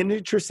showing an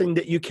interest in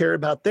that you care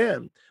about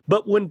them.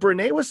 But when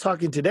Brene was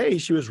talking today,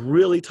 she was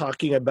really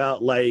talking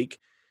about like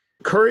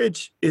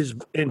courage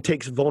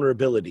takes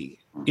vulnerability,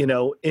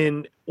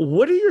 and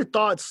what are your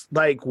thoughts?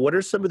 Like, what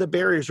are some of the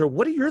barriers, or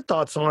what are your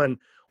thoughts on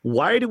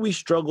why do we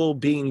struggle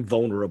being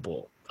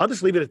vulnerable? I'll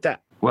just leave it at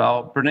that.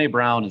 Well, Brene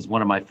Brown is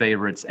one of my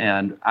favorites.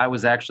 And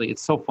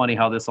it's so funny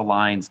how this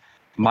aligns.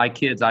 My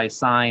kids, I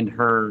assigned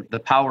her the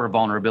Power of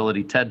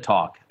Vulnerability TED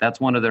Talk. That's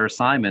one of their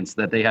assignments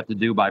that they have to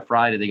do by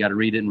Friday. They got to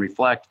read it and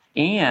reflect.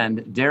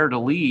 And Dare to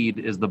Lead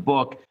is the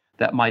book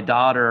that my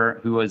daughter,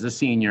 who is a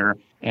senior,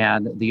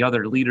 and the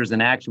other Leaders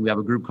in Action. We have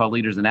a group called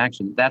Leaders in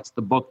Action. That's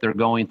the book they're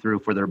going through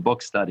for their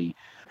book study.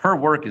 Her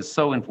work is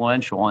so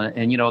influential.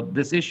 And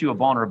this issue of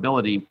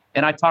vulnerability,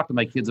 and I talk to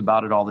my kids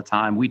about it all the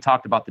time. We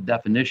talked about the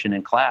definition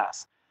in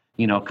class,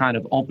 kind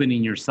of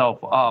opening yourself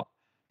up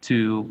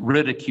to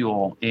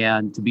ridicule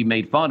and to be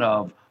made fun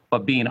of,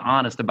 but being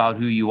honest about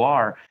who you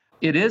are.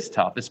 It is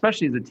tough,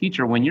 especially as a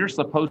teacher, when you're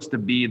supposed to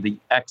be the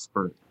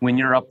expert, when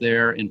you're up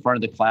there in front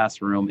of the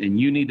classroom and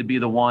you need to be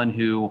the one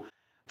who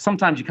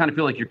sometimes you kind of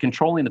feel like you're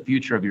controlling the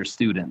future of your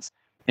students.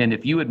 And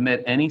if you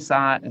admit any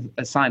sign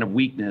of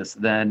weakness,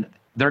 then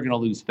they're going to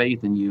lose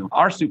faith in you.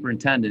 Our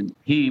superintendent,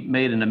 he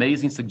made an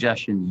amazing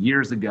suggestion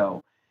years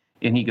ago.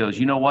 And he goes,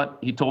 you know what?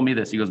 He told me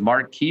this. He goes,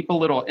 Mark, keep a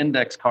little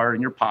index card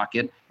in your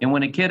pocket. And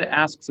when a kid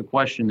asks a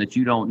question that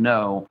you don't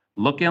know,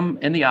 look him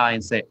in the eye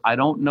and say, I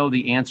don't know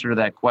the answer to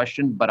that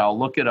question, but I'll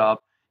look it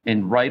up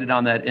and write it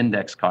on that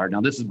index card.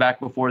 Now, this is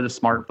back before the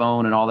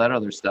smartphone and all that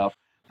other stuff.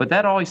 But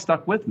that always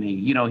stuck with me.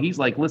 He's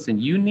like, listen,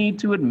 you need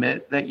to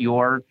admit that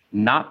you're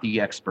not the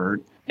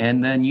expert.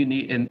 And then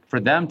and for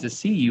them to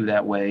see you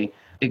that way,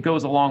 it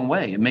goes a long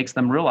way. It makes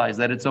them realize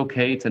that it's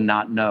okay to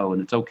not know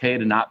and it's okay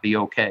to not be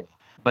okay.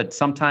 But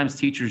sometimes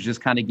teachers just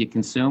kind of get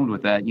consumed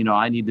with that.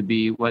 I need to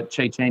be what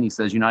Che Chaney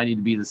says, I need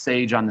to be the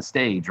sage on the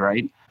stage,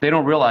 right? They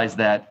don't realize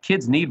that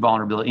kids need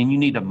vulnerability and you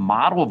need to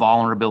model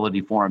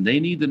vulnerability for them. They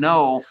need to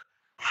know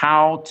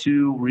how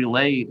to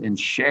relate and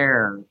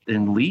share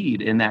and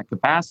lead in that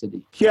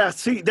capacity. Yeah,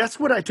 see, that's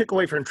what I took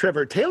away from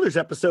Trevor Taylor's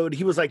episode.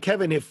 He was like,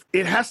 Kevin, if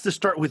it has to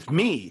start with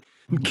me.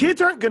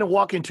 Kids aren't going to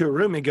walk into a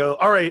room and go,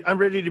 all right, I'm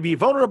ready to be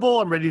vulnerable.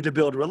 I'm ready to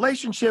build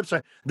relationships.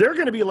 They're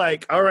going to be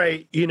like, all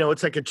right,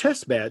 it's like a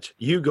chess match.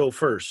 You go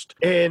first.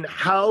 And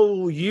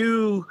how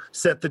you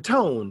set the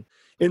tone.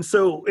 And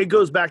so it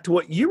goes back to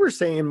what you were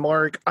saying,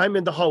 Mark. I'm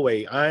in the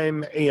hallway.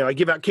 I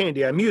give out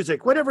candy, I'm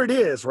music, whatever it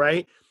is,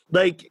 right?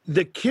 Like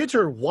the kids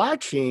are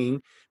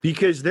watching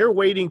because they're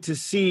waiting to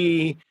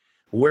see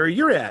where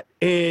you're at.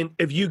 And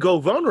if you go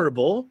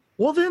vulnerable,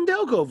 well, then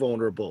they'll go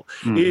vulnerable.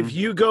 Mm-hmm. If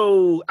you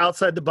go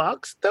outside the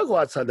box, they'll go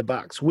outside the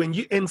box.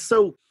 And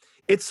so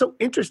it's so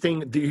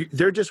interesting.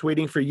 They're just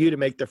waiting for you to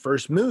make the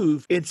first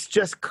move. It's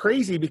just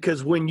crazy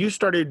because when you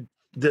started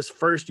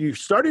you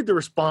started to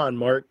respond,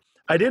 Mark.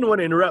 I didn't want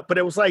to interrupt, but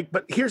it was like,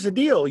 but here's the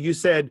deal. You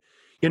said,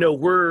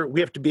 we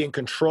have to be in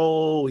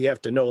control. We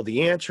have to know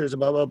the answers,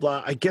 blah, blah,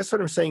 blah. I guess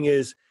what I'm saying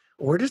is,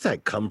 where does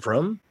that come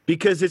from?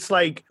 Because it's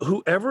like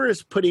whoever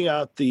is putting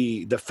out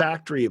the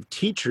factory of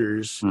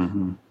teachers,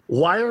 mm-hmm.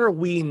 Why are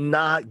we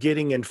not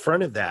getting in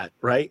front of that,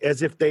 right?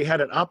 As if they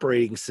had an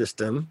operating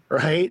system,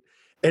 right?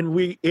 And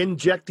we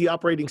inject the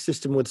operating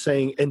system with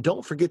saying, and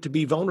don't forget to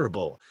be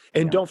vulnerable,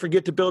 and don't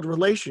forget to build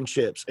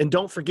relationships, and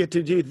don't forget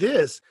to do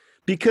this.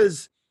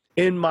 Because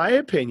in my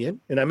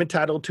opinion, and I'm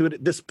entitled to it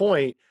at this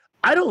point,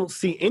 I don't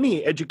see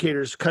any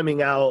educators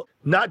coming out,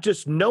 not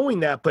just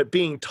knowing that, but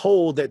being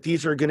told that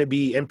these are going to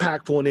be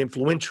impactful and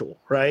influential,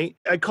 right?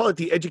 I call it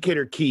the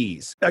educator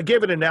keys. I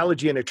gave an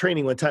analogy in a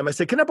training one time. I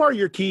said, can I borrow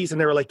your keys?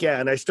 And they were like, yeah.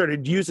 And I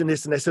started using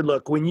this and I said,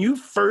 look, when you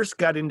first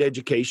got into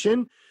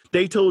education,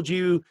 they told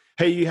you,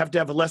 hey, you have to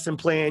have a lesson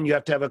plan. You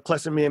have to have a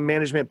lesson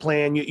management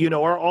plan,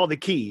 or all the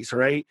keys,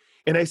 right?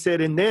 And I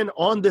said, and then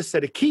on this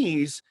set of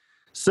keys,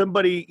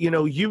 somebody,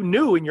 you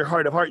knew in your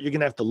heart of heart, you're going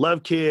to have to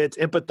love kids,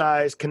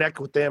 empathize, connect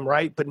with them,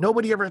 right? But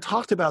nobody ever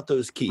talked about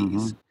those keys.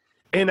 Mm-hmm.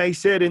 And I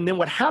said, and then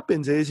what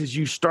happens is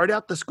you start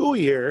out the school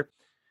year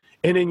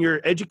and in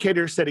your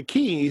educator set of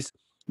keys,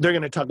 they're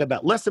going to talk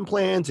about lesson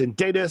plans and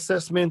data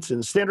assessments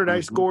and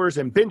standardized mm-hmm. scores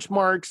and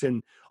benchmarks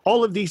and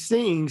all of these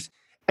things.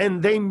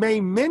 And they may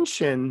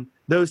mention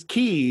those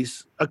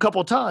keys a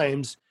couple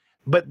times,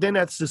 but then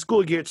as the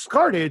school year gets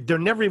started, they're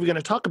never even going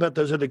to talk about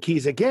those other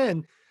keys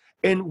again.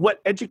 And what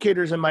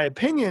educators, in my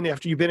opinion,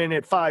 after you've been in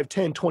it 5,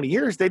 10, 20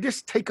 years, they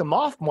just take them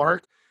off,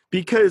 Mark,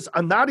 because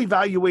I'm not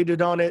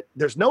evaluated on it.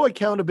 There's no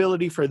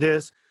accountability for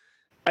this.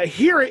 I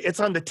hear it. It's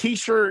on the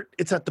T-shirt.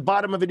 It's at the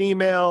bottom of an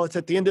email. It's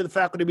at the end of the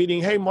faculty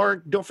meeting. Hey,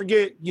 Mark, don't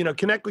forget,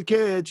 connect with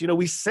kids.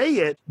 We say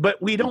it,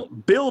 but we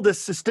don't build a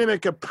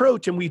systemic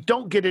approach and we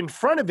don't get in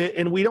front of it.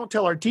 And we don't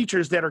tell our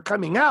teachers that are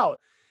coming out,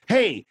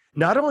 hey,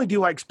 not only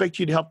do I expect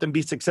you to help them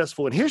be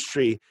successful in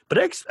history, but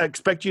I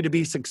expect you to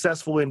be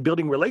successful in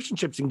building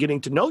relationships and getting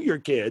to know your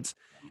kids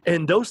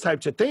and those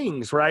types of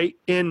things, right?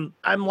 And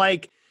I'm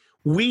like,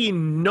 we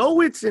know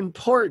it's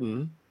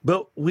important,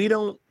 but we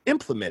don't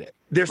implement it.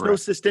 There's right. No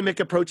systemic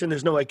approach and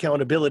there's no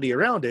accountability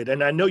around it.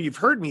 And I know you've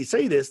heard me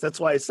say this. That's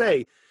why I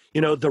say,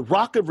 the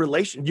rock of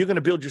relation, you're going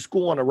to build your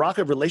school on a rock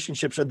of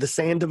relationships or the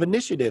sand of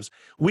initiatives.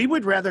 We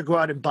would rather go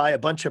out and buy a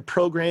bunch of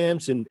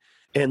programs and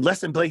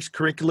lesson-based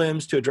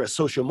curriculums to address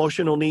social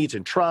emotional needs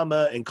and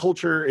trauma and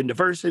culture and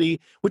diversity,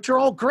 which are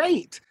all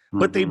great. Mm-hmm.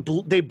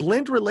 But they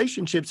blend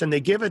relationships and they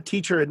give a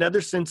teacher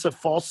another sense of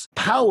false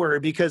power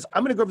because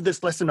I'm going to go over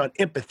this lesson on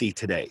empathy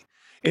today.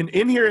 And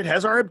in here, it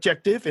has our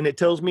objective and it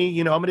tells me,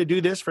 I'm going to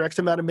do this for X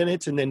amount of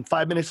minutes. And then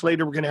 5 minutes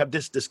later, we're going to have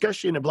this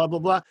discussion and blah, blah,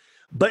 blah.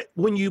 But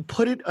when you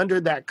put it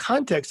under that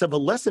context of a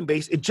lesson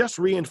base, it just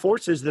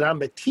reinforces that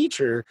I'm a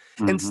teacher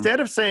mm-hmm. instead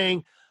of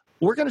saying,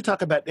 We're going to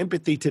talk about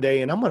empathy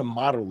today, and I'm going to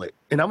model it.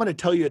 And I'm going to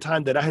tell you a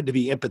time that I had to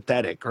be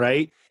empathetic,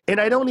 right? And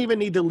I don't even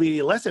need to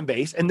lead lesson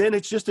base. And then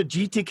it's just a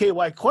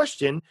GTKY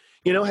question.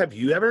 Have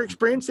you ever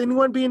experienced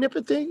anyone being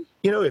empathy?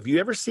 Have you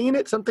ever seen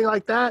it? Something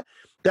like that.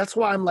 That's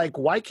why I'm like,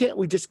 why can't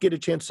we just get a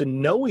chance to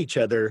know each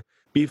other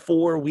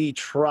before we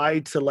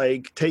try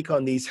to take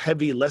on these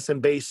heavy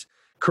lesson-based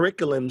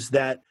curriculums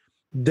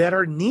that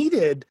are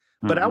needed?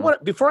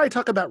 But before I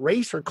talk about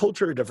race or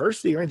culture or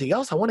diversity or anything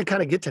else, I want to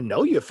kind of get to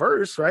know you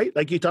first, right?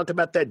 Like you talked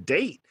about that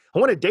date. I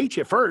want to date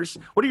you first.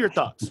 What are your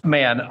thoughts?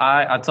 Man,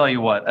 I'll tell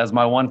you what, as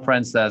my one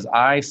friend says,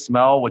 I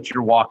smell what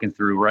you're walking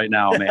through right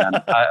now, man.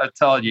 I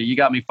tell you, you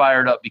got me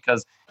fired up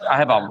because I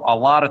have a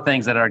lot of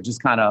things that are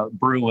just kind of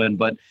brewing.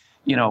 But,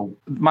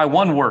 my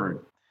one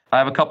word, I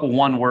have a couple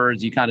one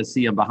words. You kind of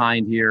see them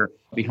behind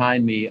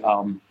me.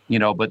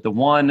 But the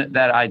one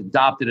that I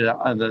adopted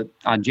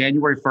on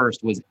January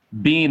 1st was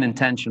being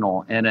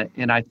intentional.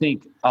 And I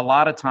think a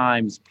lot of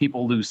times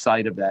people lose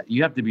sight of that.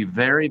 You have to be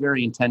very,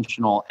 very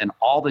intentional in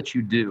all that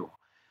you do.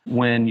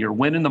 When you're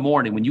winning the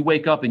morning, when you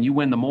wake up and you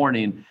win the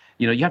morning,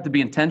 you have to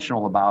be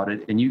intentional about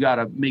it. And you got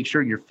to make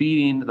sure you're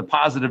feeding the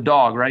positive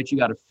dog, right? You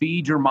got to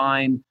feed your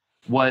mind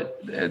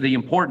the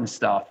important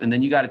stuff. And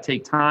then you got to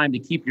take time to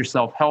keep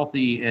yourself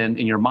healthy and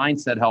your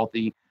mindset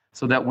healthy,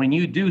 so that when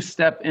you do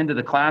step into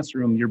the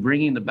classroom, you're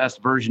bringing the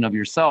best version of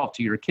yourself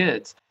to your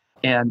kids.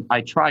 And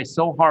I try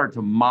so hard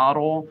to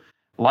model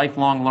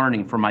lifelong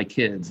learning for my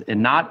kids,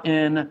 and not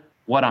in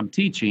what I'm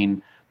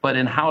teaching, but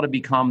in how to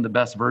become the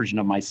best version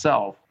of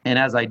myself. And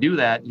as I do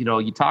that,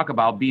 you talk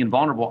about being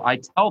vulnerable. I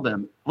tell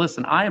them,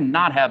 listen, I am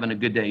not having a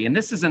good day. And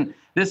this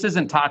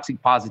isn't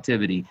toxic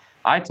positivity.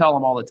 I tell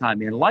them all the time,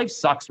 man, life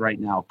sucks right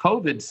now.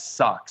 COVID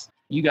sucks.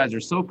 You guys are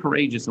so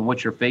courageous in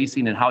what you're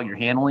facing and how you're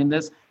handling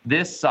this.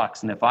 This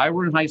sucks. And if I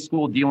were in high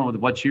school dealing with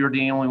what you're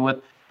dealing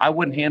with, I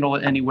wouldn't handle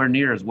it anywhere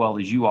near as well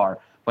as you are.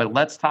 But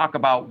let's talk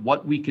about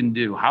what we can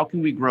do. How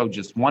can we grow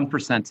just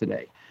 1%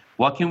 today?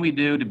 What can we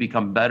do to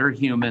become better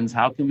humans?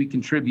 How can we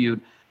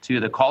contribute to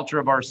the culture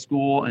of our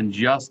school and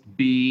just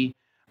be,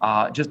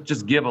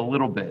 just give a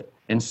little bit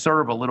and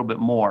serve a little bit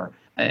more?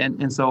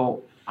 And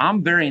so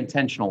I'm very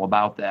intentional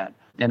about that.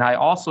 And I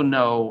also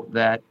know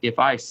that if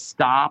I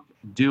stop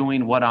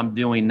doing what I'm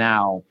doing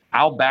now,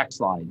 I'll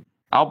backslide.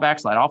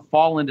 I'll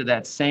fall into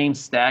that same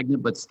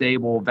stagnant but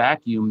stable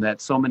vacuum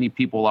that so many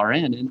people are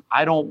in. And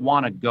I don't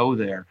want to go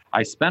there.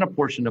 I spent a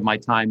portion of my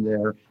time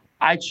there.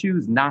 I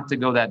choose not to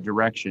go that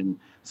direction.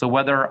 So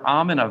whether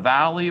I'm in a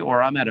valley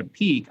or I'm at a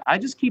peak, I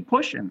just keep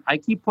pushing. I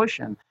keep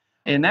pushing.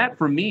 And that,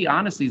 for me,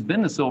 honestly, has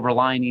been the silver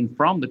lining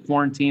from the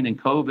quarantine and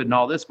COVID and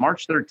all this.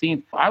 March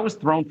 13th, I was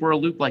thrown for a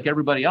loop like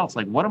everybody else.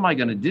 Like, what am I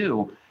going to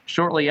do?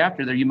 Shortly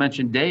after there, you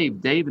mentioned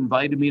Dave. Dave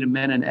invited me to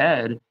Men and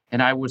Ed,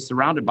 and I was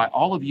surrounded by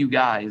all of you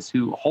guys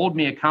who hold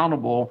me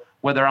accountable,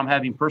 whether I'm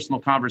having personal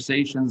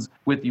conversations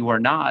with you or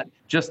not.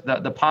 Just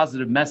the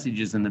positive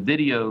messages and the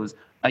videos,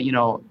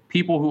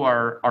 people who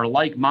are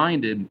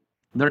like-minded,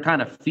 they're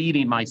kind of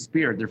feeding my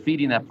spirit. They're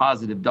feeding that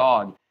positive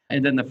dog.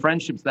 And then the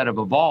friendships that have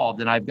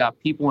evolved, and I've got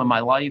people in my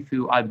life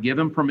who I've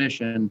given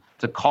permission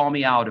to call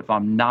me out if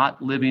I'm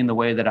not living the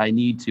way that I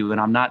need to,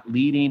 and I'm not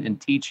leading and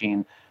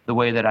teaching the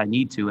way that I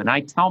need to. And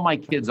I tell my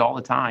kids all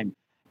the time,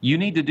 you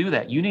need to do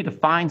that. You need to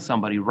find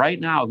somebody right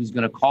now who's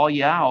going to call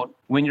you out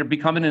when you're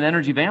becoming an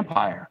energy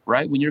vampire,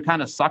 right? When you're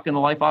kind of sucking the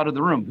life out of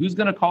the room. Who's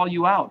going to call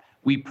you out?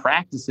 We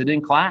practice it in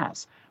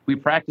class. We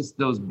practice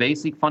those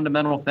basic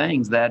fundamental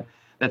things that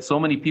so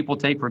many people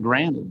take for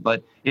granted.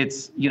 But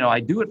it's, I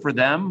do it for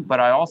them, but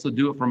I also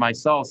do it for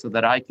myself so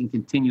that I can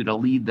continue to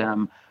lead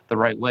them the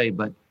right way.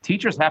 But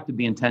teachers have to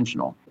be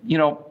intentional.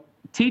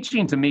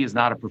 Teaching to me is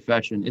not a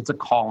profession. It's a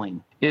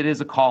calling. It is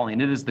a calling.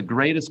 It is the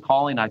greatest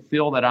calling. I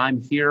feel that I'm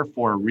here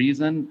for a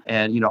reason.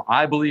 And,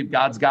 I believe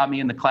God's got me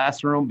in the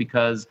classroom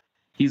because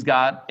He's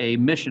got a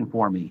mission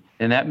for me.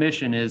 And that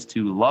mission is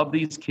to love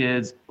these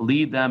kids,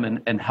 lead them,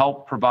 and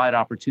help provide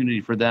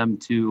opportunity for them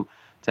to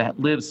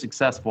live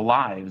successful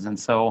lives. And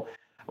so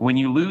when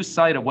you lose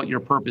sight of what your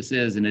purpose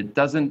is, and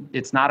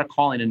it's not a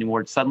calling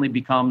anymore, it suddenly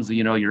becomes,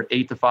 your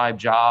 8 to 5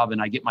 job,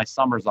 and I get my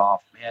summers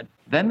off, man,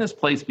 then this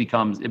place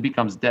becomes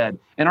dead.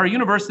 And our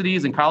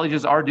universities and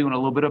colleges are doing a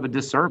little bit of a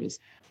disservice.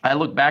 I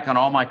look back on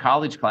all my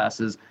college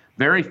classes,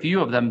 very few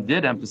of them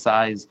did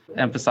emphasize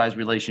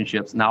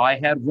relationships. Now, I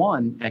had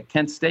one at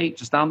Kent State,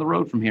 just down the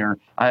road from here.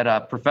 I had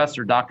a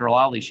professor, Dr.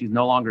 Lally. She's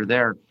no longer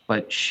there,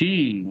 but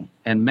she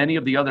and many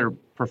of the other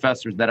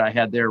professors that I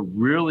had there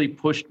really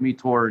pushed me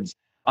towards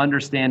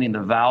understanding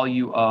the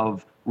value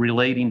of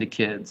relating to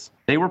kids.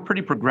 They were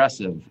pretty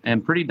progressive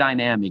and pretty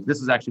dynamic.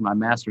 This is actually my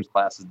master's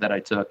classes that I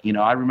took.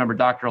 I remember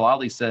Dr.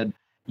 Lally said,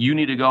 you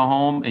need to go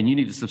home and you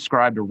need to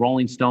subscribe to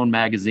Rolling Stone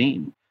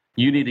magazine.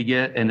 You need to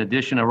get an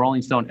edition of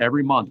Rolling Stone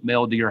every month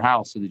mailed to your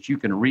house so that you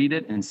can read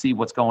it and see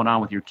what's going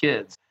on with your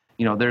kids.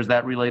 there's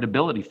that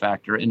relatability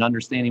factor in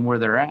understanding where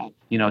they're at.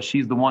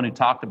 She's the one who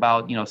talked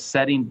about,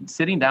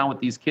 sitting down with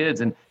these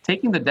kids and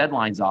taking the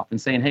deadlines off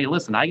and saying, hey,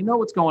 listen, I know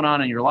what's going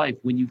on in your life.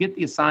 When you get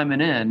the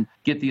assignment in,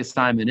 get the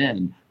assignment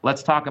in.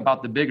 Let's talk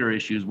about the bigger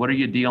issues. What are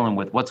you dealing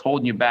with? What's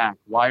holding you back?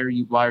 Why are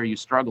you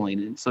struggling?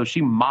 And so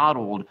she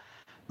modeled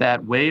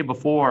that way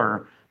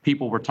before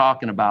people were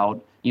talking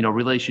about,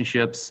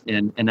 relationships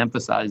and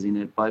emphasizing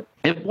it. But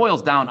it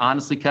boils down,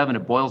 honestly, Kevin,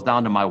 it boils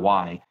down to my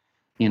why.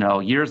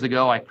 Years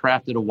ago, I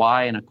crafted a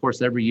why, and of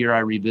course, every year I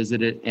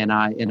revisit it and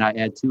I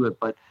add to it.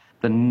 But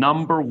the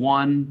number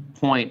one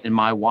point in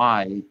my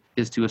why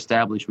is to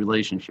establish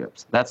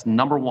relationships. That's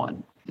number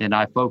one. And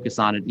I focus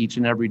on it each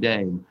and every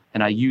day.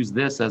 And I use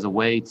this as a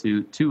way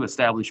to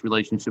establish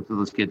relationships with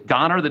those kids.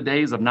 Gone are the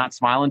days of not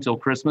smiling till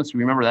Christmas. You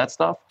remember that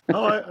stuff?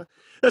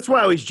 That's why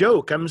I always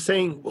joke. I'm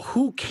saying,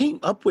 who came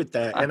up with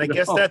that? And I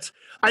guess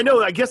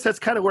that's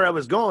kind of where I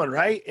was going,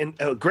 right? And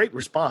a great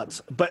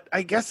response. But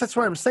I guess that's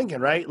what I'm thinking,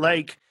 right?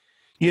 Like,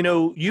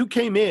 you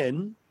came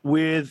in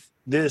with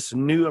this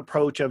new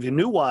approach of your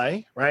new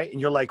why, right?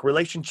 And you're like,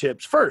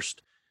 relationships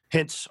first,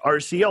 hence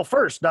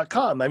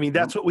rclfirst.com. I mean,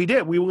 that's what we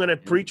did. We were going to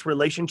preach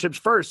relationships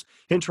first,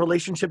 hence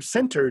relationships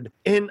centered.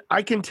 And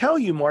I can tell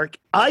you, Mark,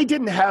 I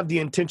didn't have the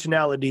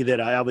intentionality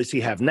that I obviously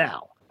have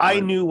now. I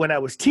knew when I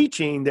was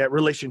teaching that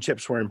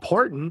relationships were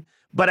important,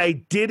 but I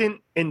didn't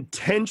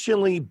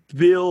intentionally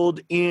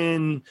build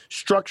in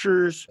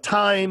structures,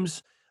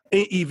 times,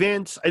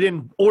 events. I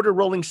didn't order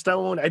Rolling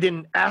Stone. I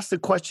didn't ask the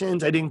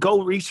questions. I didn't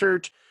go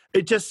research.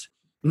 It just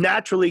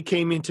naturally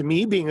came into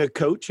me being a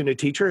coach and a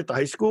teacher at the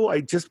high school.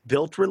 I just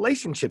built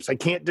relationships. I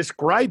can't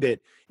describe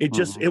it.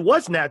 It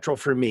was natural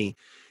for me.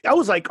 I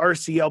was like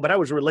RCL, but I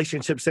was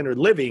relationship-centered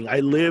living. I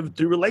lived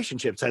through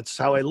relationships. That's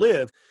how I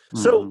live.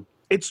 So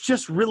it's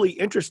just really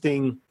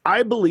interesting.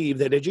 I believe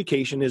that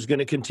education is going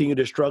to continue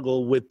to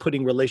struggle with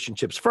putting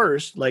relationships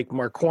first, like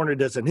Mark Horner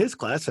does in his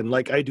class and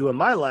like I do in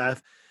my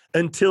life,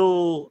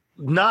 until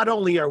not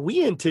only are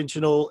we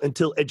intentional,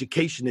 until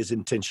education is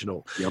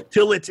intentional,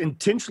 till it's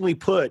intentionally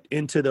put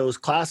into those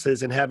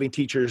classes and having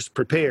teachers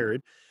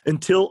prepared,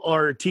 until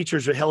our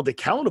teachers are held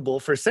accountable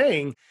for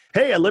saying,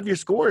 hey, I love your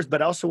scores,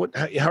 but also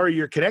how are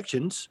your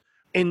connections?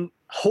 And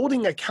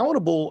holding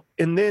accountable.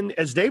 And then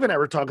as Dave and I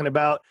were talking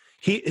about,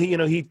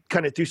 he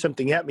kind of threw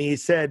something at me. He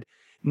said,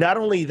 not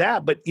only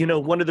that, but,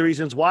 one of the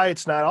reasons why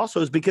it's not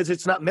also is because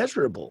it's not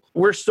measurable.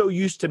 We're so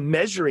used to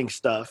measuring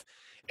stuff.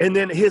 And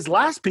then his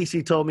last piece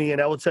he told me, and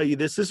I will tell you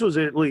this was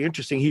really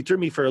interesting. He threw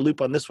me for a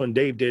loop on this one,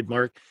 Dave did,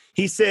 Mark.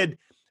 He said,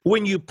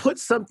 when you put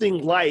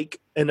something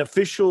like an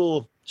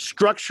official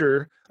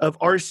structure of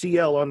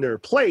RCL on their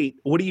plate,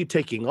 what are you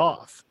taking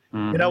off?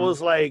 And I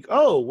was like,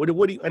 oh, what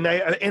do you,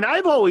 and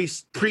I've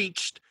always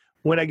preached,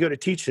 when I go to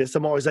teach this,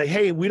 I'm always like,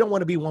 hey, we don't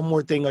want to be one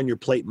more thing on your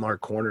plate,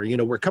 Mark Horner.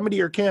 We're coming to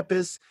your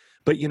campus,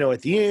 but,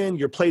 at the end,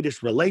 your plate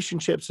is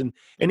relationships. And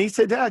he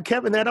said,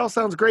 Kevin, that all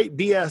sounds great.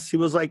 BS. He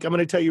was like, I'm going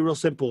to tell you real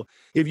simple.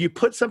 If you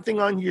put something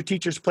on your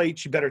teacher's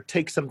plate, you better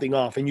take something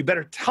off. And you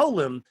better tell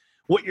them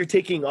what you're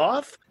taking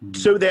off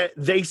so that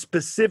they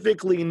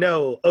specifically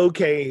know,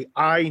 okay,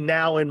 I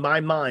now in my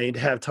mind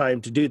have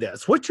time to do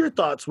this. What's your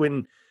thoughts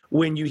when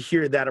you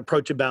hear that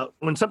approach about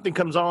when something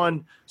comes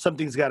on,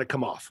 something's got to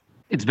come off?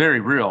 It's very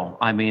real.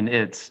 I mean,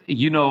 it's,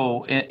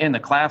 in the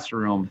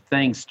classroom,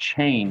 things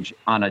change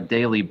on a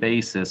daily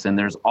basis, and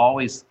there's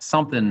always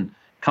something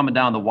coming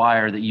down the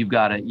wire that you've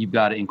got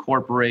to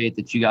incorporate,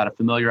 that you got to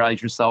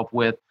familiarize yourself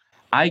with.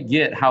 I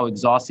get how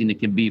exhausting it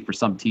can be for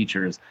some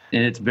teachers,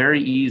 and it's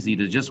very easy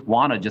to just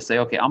want to just say,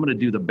 okay, I'm going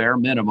to do the bare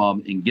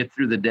minimum and get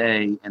through the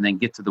day and then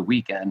get to the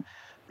weekend,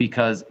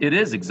 because it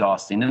is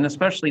exhausting. And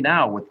especially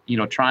now with,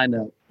 trying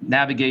to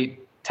navigate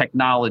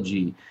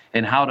technology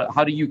and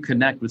how do you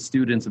connect with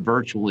students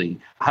virtually?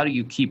 How do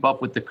you keep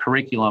up with the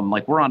curriculum?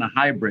 Like, we're on a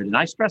hybrid, and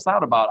I stress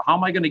out about how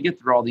am I going to get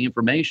through all the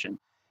information?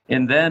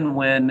 And then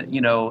when,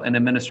 an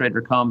administrator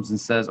comes and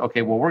says,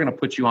 okay, well, we're going to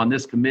put you on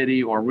this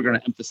committee, or we're going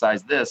to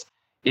emphasize this,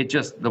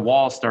 the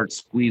walls start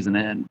squeezing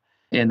in,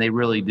 and they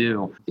really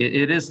do.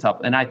 It is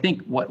tough. And I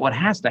think what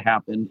has to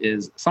happen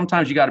is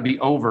sometimes you got to be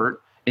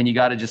overt, and you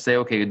got to just say,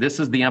 okay, this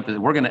is the emphasis.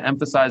 We're going to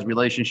emphasize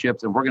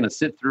relationships, and we're going to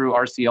sit through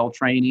RCL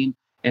training,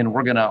 and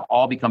we're going to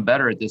all become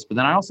better at this. But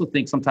then I also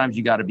think sometimes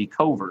you got to be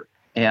covert.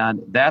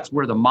 And that's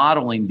where the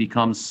modeling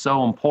becomes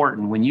so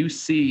important. When you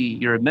see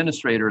your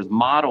administrators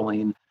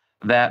modeling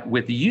that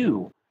with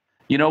you,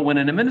 when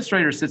an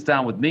administrator sits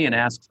down with me and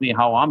asks me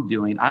how I'm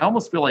doing, I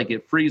almost feel like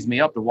it frees me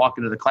up to walk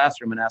into the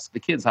classroom and ask the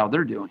kids how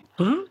they're doing.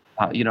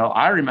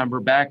 I remember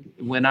back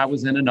when I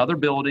was in another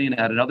building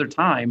at another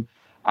time,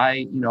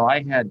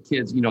 I had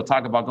kids,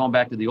 talk about going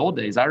back to the old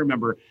days. I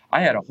remember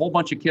I had a whole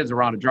bunch of kids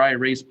around a dry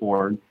erase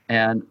board,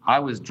 and I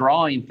was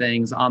drawing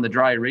things on the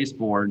dry erase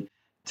board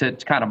to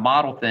kind of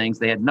model things.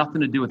 They had nothing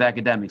to do with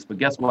academics, but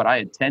guess what? I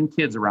had 10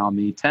 kids around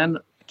me, 10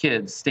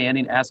 kids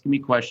standing, asking me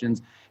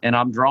questions, and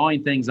I'm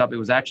drawing things up. It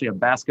was actually a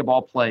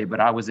basketball play, but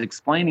I was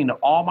explaining to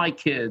all my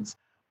kids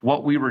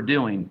what we were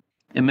doing.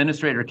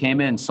 Administrator came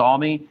in, saw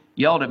me,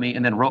 yelled at me,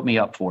 and then wrote me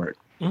up for it.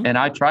 And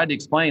I tried to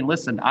explain,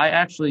 listen, I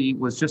actually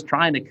was just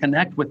trying to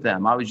connect with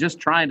them. I was just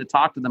trying to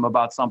talk to them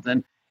about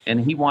something, and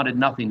he wanted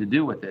nothing to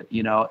do with it.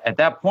 At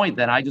that point,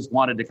 then I just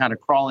wanted to kind of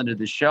crawl into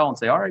the shell and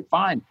say, all right,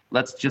 fine,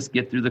 let's just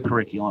get through the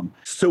curriculum.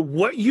 So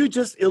what you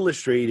just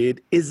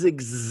illustrated is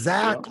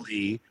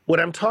exactly what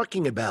I'm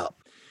talking about.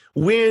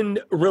 When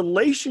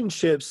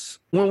relationships,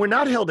 when we're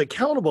not held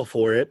accountable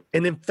for it,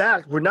 and in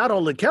fact, we're not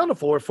only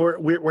accountable for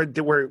it,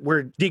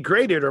 we're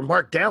degraded or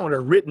marked down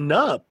or written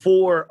up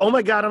for, oh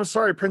my God, I'm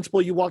sorry,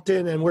 principal, you walked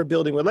in and we're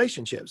building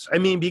relationships. I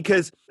mean,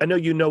 because I know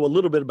you know a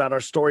little bit about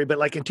our story, but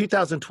like in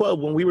 2012,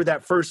 when we were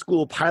that first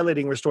school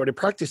piloting restorative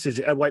practices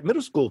at White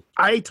Middle School,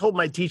 I told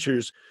my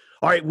teachers,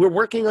 all right, we're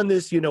working on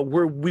this,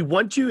 we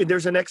want you, and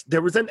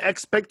there was an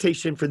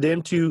expectation for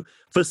them to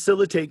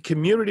facilitate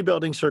community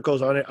building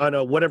circles on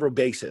a whatever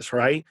basis,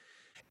 right?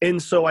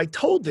 And so I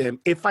told them,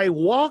 if I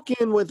walk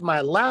in with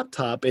my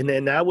laptop, and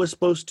then I was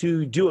supposed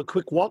to do a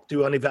quick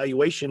walkthrough on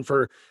evaluation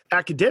for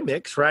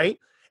academics, right?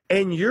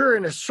 And you're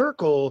in a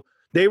circle,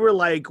 they were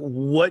like,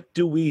 what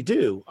do we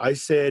do? I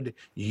said,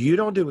 you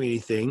don't do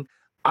anything.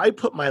 I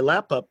put my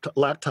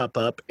laptop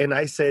up and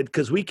I said,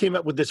 because we came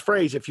up with this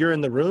phrase, if you're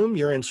in the room,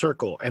 you're in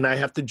circle and I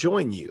have to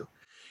join you.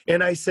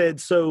 And I said,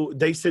 so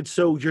they said,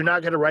 so you're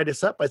not going to write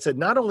us up? I said,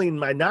 not only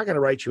am I not going to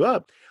write you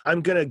up,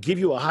 I'm going to give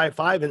you a high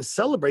five and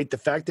celebrate the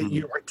fact that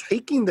you are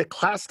taking the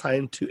class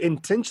time to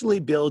intentionally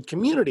build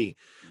community.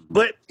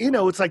 But,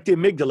 it's like the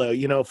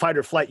amygdala, fight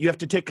or flight. You have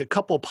to take a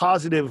couple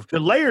positive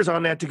layers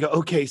on that to go,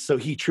 okay, so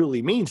he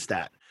truly means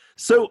that.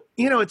 So,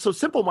 it's so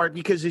simple, Mark,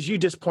 because as you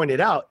just pointed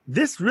out,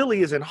 this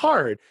really isn't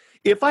hard.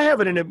 If I have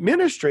an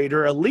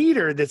administrator, a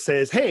leader that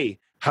says, hey,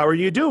 how are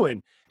you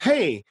doing?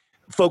 Hey,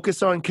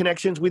 focus on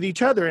connections with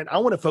each other, and I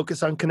want to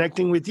focus on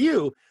connecting with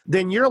you,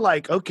 then you're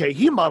like, okay,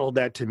 he modeled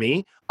that to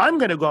me. I'm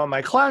going to go in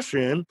my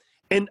classroom,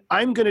 and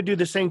I'm going to do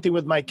the same thing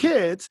with my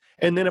kids.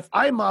 And then if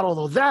I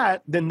model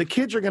that, then the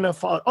kids are going to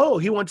follow, oh,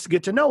 he wants to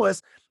get to know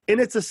us. And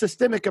it's a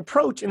systemic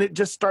approach, and it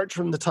just starts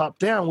from the top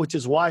down, which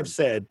is why I've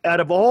said, out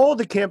of all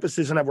the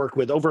campuses and I've worked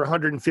with, over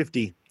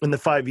 150 in the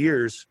 5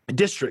 years,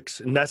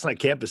 districts, and that's not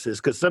campuses,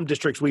 because some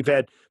districts we've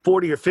had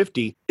 40 or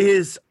 50,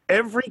 is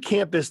every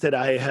campus that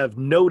I have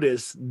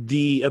noticed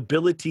the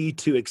ability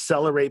to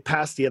accelerate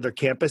past the other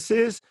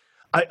campuses,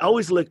 I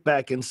always look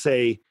back and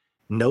say,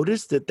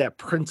 notice that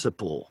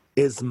principal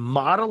is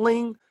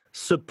modeling,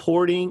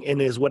 supporting,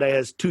 and is what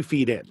has 2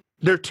 feet in.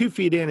 They're 2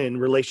 feet in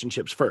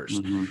relationships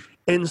first. Mm-hmm.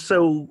 And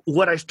so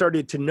what I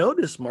started to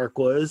notice, Mark,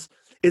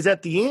 is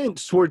at the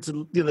end, towards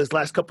this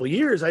last couple of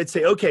years, I'd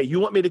say, okay, you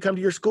want me to come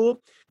to your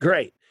school?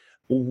 Great.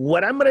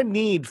 What I'm going to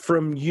need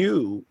from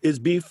you is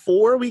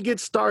before we get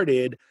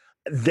started,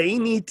 they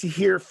need to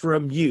hear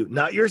from you,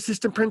 not your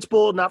assistant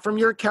principal, not from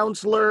your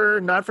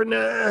counselor, not from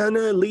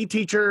the lead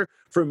teacher,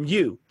 from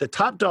you, the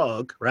top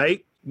dog,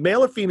 right?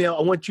 Male or female,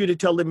 I want you to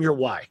tell them your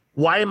why.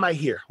 Why am I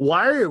here?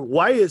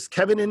 Why is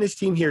Kevin and his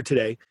team here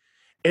today?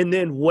 And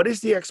then what is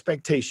the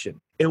expectation?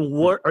 And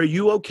what are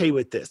you okay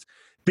with this?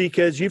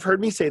 Because you've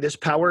heard me say this,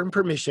 power and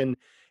permission,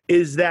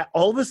 is that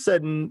all of a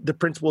sudden the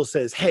principal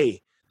says,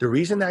 hey, the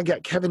reason I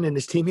got Kevin and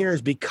his team here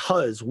is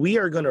because we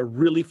are going to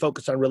really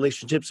focus on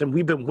relationships, and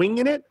we've been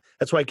winging it.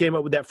 That's why I came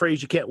up with that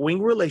phrase, you can't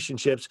wing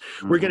relationships.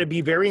 Mm-hmm. We're going to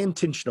be very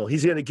intentional.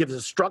 He's going to give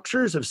us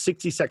structures of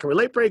 60-second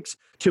relay breaks,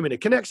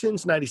 2-minute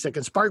connections,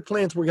 90-second spark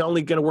plans. We're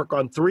only going to work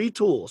on 3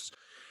 tools.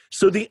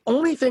 So the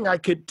only thing I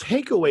could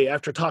take away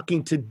after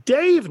talking to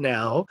Dave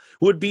now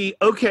would be,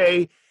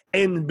 okay,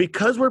 and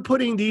because we're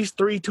putting these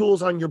 3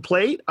 tools on your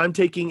plate, I'm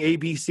taking A,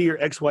 B, C, or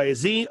X, Y,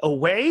 Z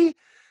away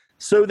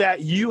so that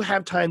you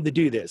have time to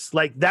do this.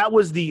 Like, that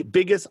was the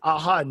biggest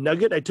aha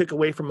nugget I took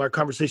away from our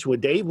conversation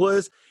with Dave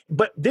was,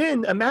 but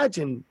then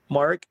imagine,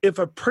 Mark, if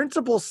a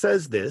principal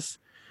says this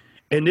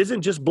and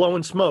isn't just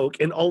blowing smoke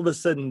and all of a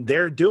sudden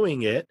they're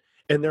doing it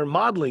and they're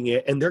modeling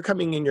it and they're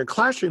coming in your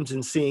classrooms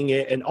and seeing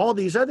it and all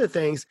these other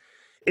things,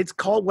 it's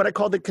called what I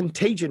call the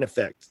contagion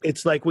effect.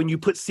 It's like when you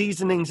put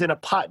seasonings in a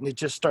pot and it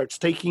just starts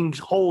taking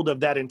hold of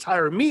that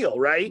entire meal,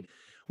 right?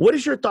 What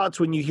is your thoughts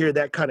when you hear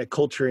that kind of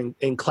culture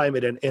and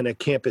climate in a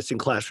campus and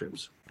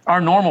classrooms?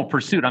 Our normal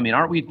pursuit,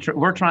 aren't we?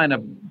 We're trying to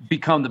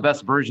become the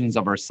best versions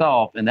of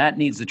ourselves, and that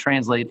needs to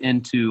translate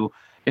into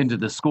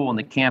the school and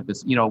the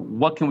campus.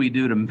 What can we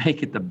do to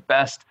make it the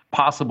best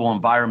possible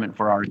environment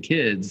for our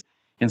kids?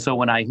 And so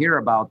when I hear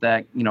about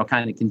that,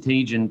 kind of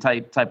contagion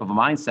type of a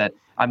mindset,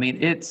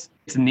 it's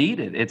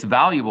needed. It's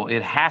valuable.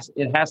 It has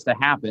to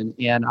happen.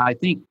 And I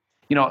think,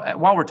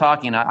 while we're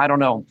talking, I don't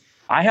know,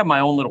 I have my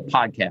own little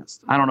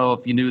podcast. I don't know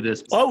if you knew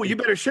this. Oh, you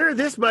better share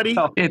this, buddy.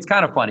 So it's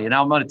kind of funny. And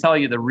I'm going to tell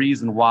you the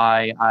reason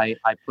why I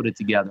put it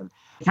together.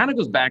 It kind of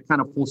goes back kind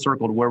of full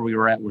circle to where we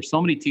were at, where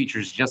so many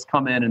teachers just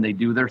come in and they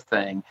do their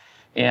thing.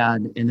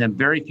 And then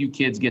very few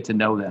kids get to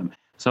know them.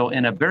 So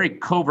in a very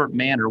covert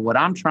manner, what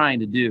I'm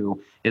trying to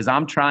do is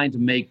I'm trying to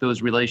make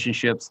those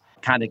relationships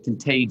kind of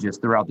contagious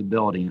throughout the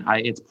building.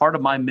 It's part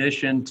of my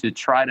mission to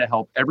try to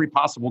help every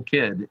possible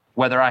kid,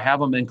 whether I have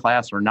them in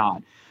class or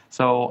not.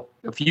 So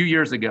a few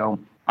years ago,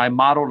 I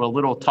modeled a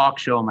little talk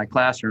show in my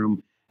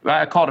classroom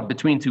I called it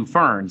Between Two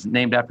Ferns,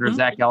 named after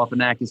Zach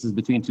Galifianakis'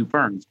 Between Two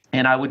Ferns.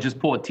 And I would just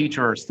pull a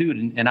teacher or a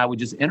student and I would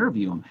just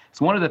interview them.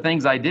 It's one of the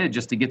things I did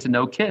just to get to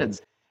know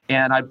kids.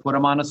 And I'd put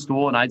them on a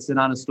stool and I'd sit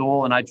on a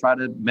stool and I'd try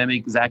to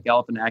mimic Zach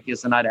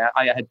Galifianakis. And I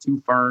had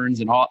two ferns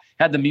and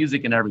had the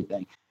music and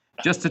everything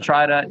just to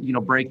try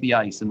to, break the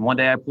ice. And one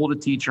day I pulled a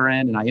teacher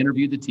in and I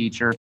interviewed the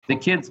teacher. The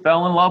kids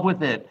fell in love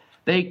with it.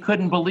 They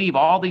couldn't believe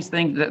all these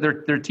things. That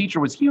their teacher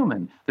was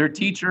human. Their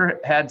teacher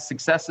had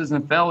successes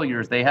and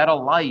failures. They had a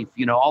life,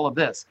 all of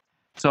this.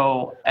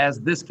 So as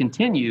this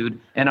continued,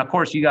 and of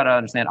course, you got to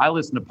understand, I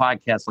listen to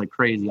podcasts like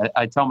crazy.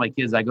 I tell my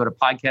kids I go to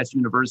Podcast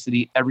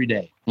University every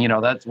day.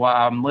 That's why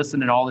I'm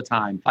listening all the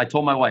time. I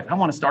told my wife, I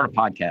want to start a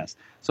podcast.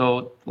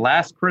 So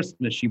last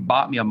Christmas, she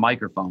bought me a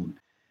microphone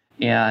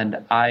and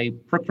I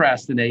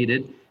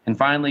procrastinated. And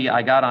finally,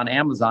 I got on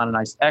Amazon and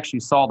I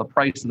actually saw the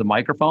price of the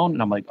microphone.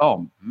 And I'm like,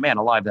 oh, man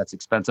alive, that's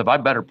expensive. I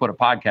better put a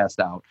podcast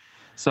out.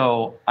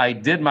 So I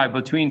did my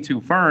Between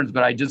Two Ferns,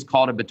 but I just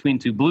called it Between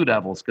Two Blue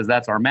Devils because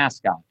that's our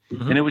mascot.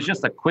 Mm-hmm. And it was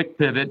just a quick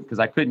pivot because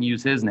I couldn't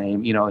use his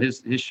name,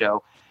 his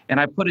show. And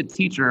I put a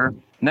teacher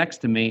next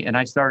to me and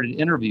I started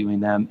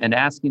interviewing them and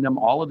asking them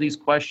all of these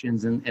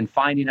questions and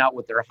finding out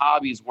what their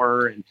hobbies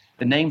were and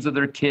the names of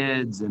their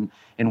kids and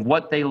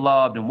what they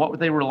loved and what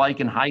they were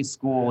like in high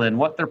school and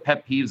what their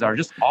pet peeves are,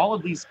 just all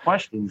of these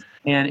questions.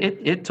 And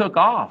it took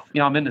off.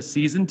 I'm into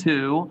season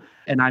 2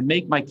 and I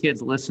make my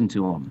kids listen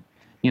to them.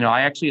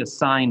 I actually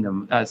assigned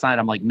them.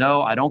 I'm like,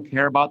 no, I don't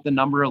care about the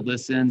number of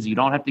listens. You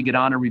don't have to get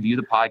on and review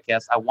the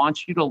podcast. I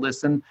want you to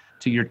listen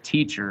to your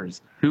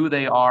teachers, who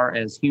they are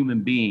as human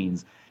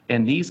beings.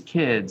 And these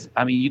kids,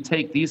 you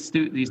take these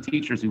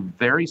teachers who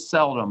very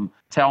seldom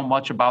tell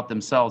much about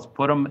themselves,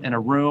 put them in a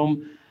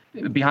room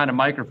behind a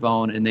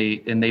microphone, and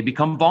they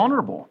become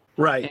vulnerable.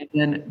 Right.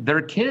 And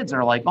their kids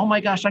are like, oh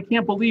my gosh, I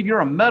can't believe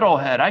you're a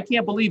metalhead. I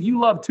can't believe you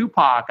love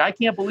Tupac. I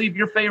can't believe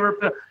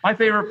my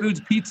favorite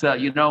food's pizza,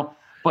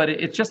 But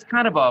it's just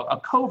kind of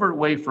a covert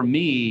way for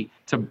me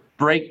to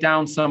break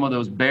down some of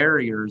those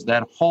barriers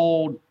that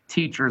hold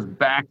teachers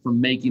back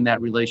from making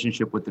that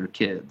relationship with their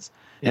kids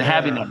and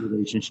having that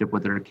relationship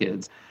with their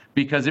kids.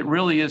 Because it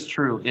really is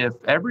true. If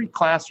every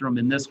classroom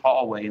in this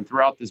hallway and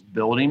throughout this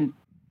building,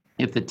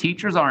 if the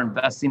teachers are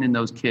investing in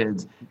those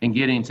kids and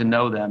getting to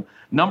know them,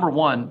 number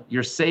one,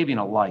 you're saving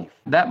a life.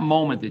 That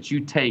moment that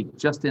you take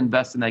just to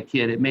invest in that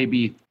kid, it may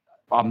be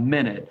a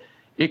minute.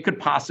 It could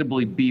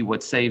possibly be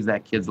what saves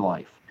that kid's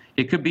life.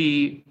 It could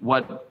be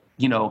what,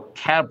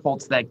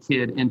 catapults that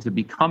kid into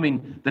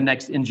becoming the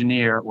next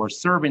engineer or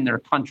serving their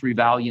country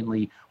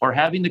valiantly or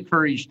having the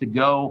courage to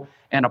go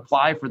and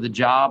apply for the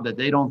job that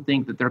they don't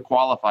think that they're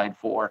qualified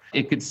for.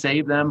 It could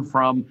save them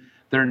from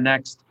their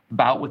next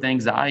bout with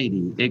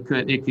anxiety. It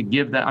could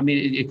give them,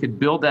 it could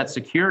build that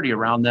security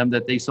around them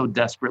that they so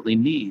desperately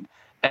need.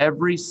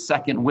 Every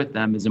second with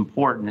them is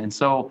important. And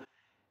so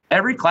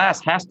every class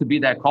has to be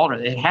that culture.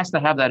 It has to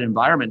have that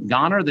environment.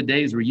 Gone are the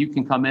days where you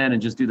can come in and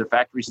just do the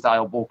factory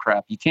style bull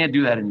crap. You can't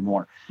do that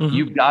anymore. Mm-hmm.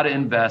 You've got to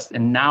invest.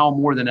 And now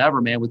more than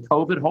ever, man, with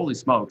COVID, holy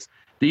smokes,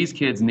 these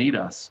kids need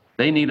us.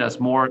 They need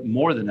us more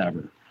than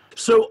ever.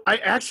 So I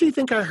actually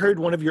think I heard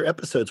one of your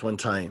episodes one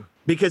time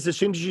because as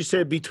soon as you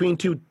said Between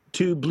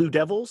Two Blue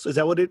Devils, is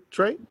that what it's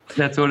right?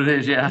 That's what it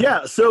is, yeah.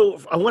 Yeah,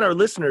 so I want our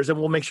listeners, and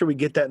we'll make sure we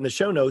get that in the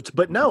show notes.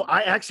 But no,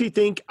 I actually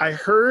think I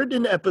heard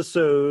an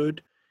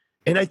episode.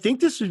 And I think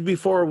this was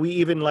before we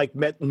even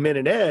met Min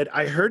and Ed.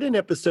 I heard an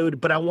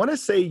episode, but I want to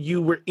say you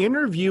were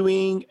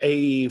interviewing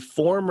a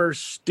former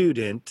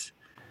student.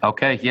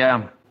 Okay,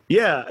 yeah.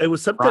 Yeah, it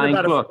was something Brian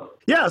about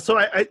Cook. Yeah, so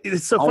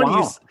it's so funny.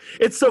 Wow.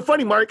 It's so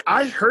funny, Mark.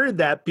 I heard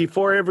that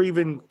before I ever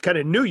even kind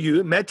of knew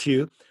you, met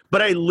you,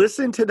 but I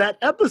listened to that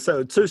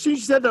episode. So as soon as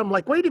you said that, I'm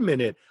like, wait a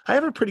minute. I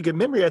have a pretty good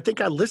memory. I think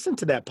I listened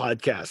to that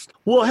podcast.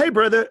 Well, hey,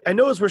 brother, I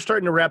know as we're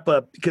starting to wrap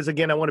up, because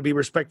again, I want to be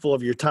respectful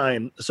of your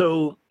time.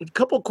 So a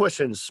couple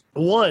questions.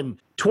 1,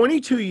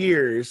 22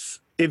 years,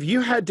 if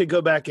you had to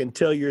go back and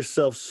tell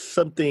yourself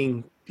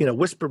something,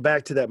 whisper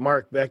back to that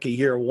Mark back at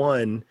year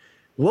 1,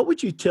 what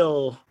would you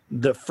tell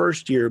the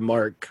first year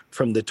Mark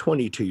from the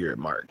 22-year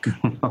Mark?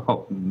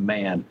 Oh,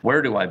 man.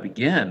 Where do I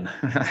begin?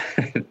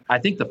 I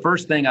think the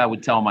first thing I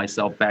would tell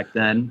myself back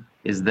then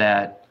is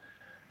that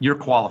you're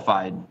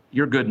qualified.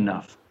 You're good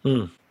enough.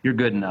 You're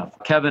good enough.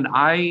 Kevin,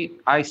 I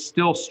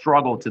still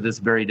struggle to this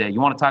very day.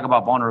 You want to talk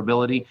about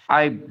vulnerability?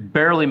 I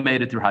barely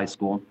made it through high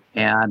school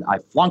and I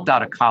flunked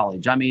out of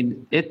college.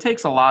 It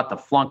takes a lot to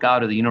flunk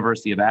out of the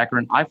University of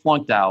Akron. I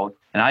flunked out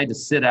and I had to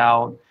sit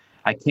out.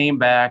 I came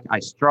back. I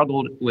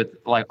struggled with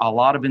a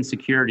lot of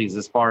insecurities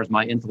as far as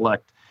my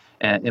intellect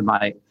and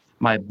my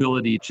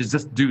ability to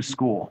just do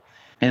school.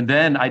 And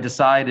then I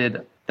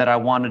decided that I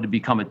wanted to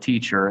become a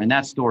teacher. And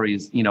that story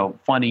is,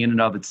 funny in and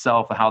of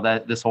itself, how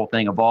this whole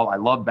thing evolved. I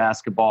love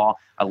basketball.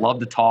 I love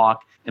to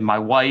talk. And my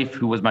wife,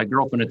 who was my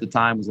girlfriend at the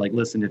time, was like,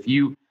 listen, if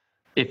you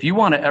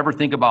want to ever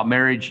think about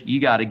marriage, you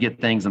got to get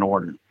things in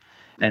order.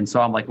 And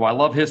so I'm like, well, I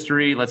love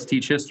history. Let's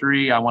teach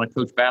history. I want to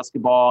coach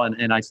basketball.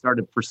 And I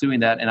started pursuing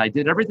that. And I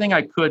did everything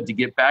I could to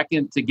get back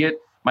in, to get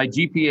my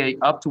GPA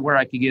up to where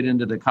I could get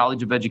into the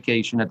College of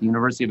Education at the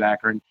University of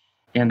Akron.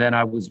 And then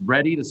I was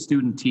ready to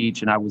student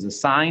teach, and I was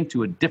assigned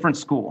to a different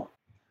school.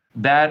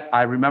 That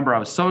I remember I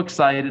was so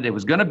excited. It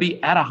was going to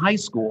be at a high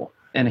school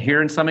and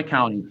here in Summit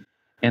County.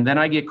 And then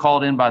I get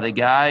called in by the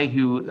guy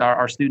who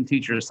our student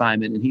teacher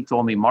assignment. And he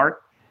told me,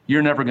 Mark,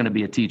 you're never going to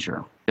be a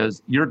teacher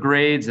because your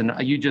grades and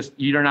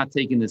you're not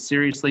taking this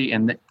seriously.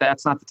 And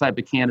that's not the type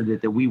of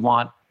candidate that we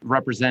want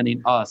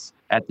representing us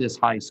at this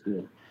high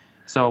school.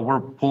 So we're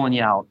pulling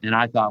you out. And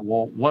I thought,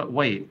 well,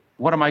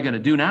 what am I going to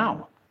do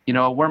now?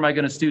 Where am I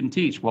going to student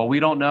teach? Well, we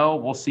don't know.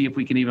 We'll see if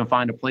we can even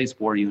find a place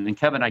for you. And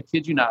Kevin, I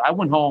kid you not, I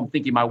went home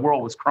thinking my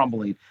world was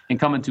crumbling and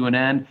coming to an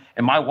end.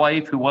 And my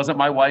wife, who wasn't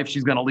my wife,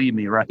 she's going to leave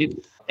me, right?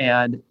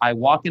 And I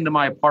walk into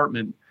my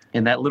apartment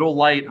and that little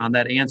light on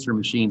that answer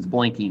machine's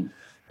blinking,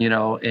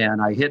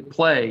 and I hit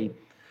play.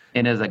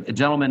 And there's a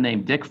gentleman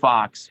named Dick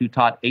Fox who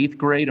taught 8th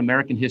grade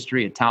American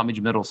history at Talmadge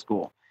Middle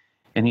School.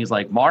 And he's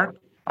like, Mark,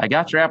 I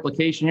got your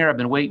application here. I've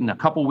been waiting a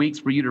couple weeks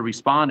for you to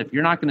respond. If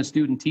you're not going to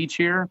student teach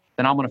here,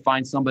 then I'm going to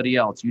find somebody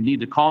else. You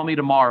need to call me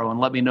tomorrow and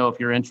let me know if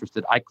you're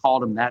interested. I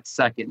called him that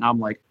second, and I'm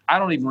like, I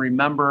don't even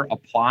remember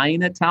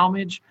applying at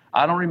Talmadge.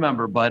 I don't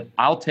remember, but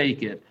I'll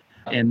take it.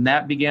 And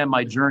that began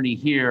my journey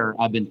here.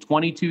 I've been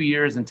 22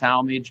 years in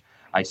Talmadge.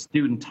 I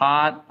student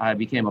taught. I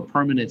became a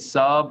permanent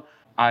sub.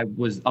 I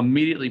was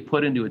immediately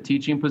put into a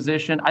teaching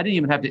position. I didn't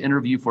even have to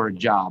interview for a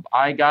job.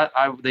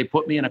 They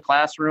put me in a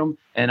classroom,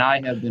 and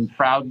I have been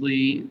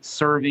proudly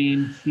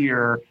serving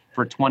here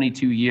for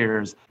 22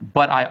 years.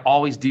 But I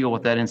always deal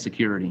with that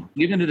insecurity,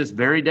 even to this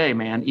very day,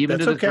 man.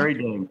 Very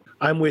day.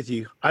 I'm with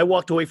you. I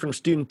walked away from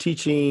student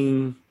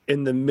teaching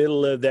in the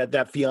middle of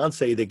that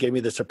fiance that gave me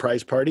the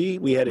surprise party.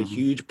 We had a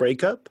huge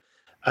breakup.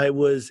 I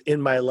was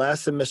in my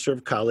last semester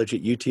of college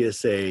at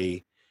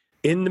UTSA,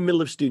 in the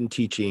middle of student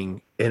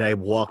teaching, and I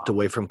walked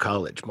away from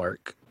college,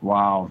 Mark.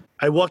 Wow.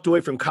 I walked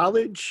away from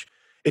college.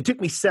 It took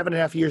me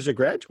 7.5 years to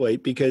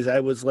graduate because I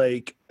was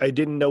like, I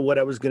didn't know what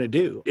I was going to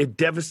do. It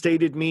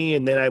devastated me.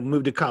 And then I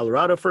moved to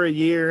Colorado for a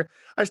year.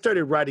 I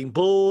started riding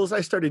bulls.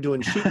 I started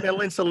doing sheet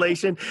metal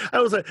installation. I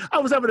was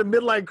having a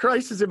midlife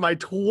crisis in my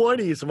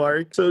 20s,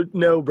 Mark. So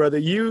no,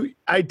 brother,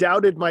 I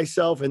doubted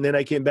myself. And then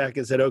I came back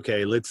and said,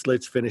 okay,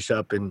 let's finish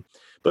up.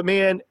 But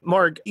man,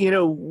 Mark,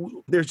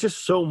 there's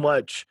just so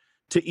much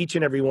to each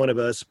and every one of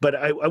us. But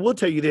I will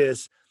tell you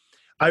this.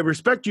 I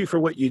respect you for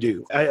what you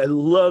do. I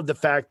love the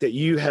fact that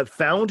you have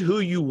found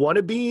who you want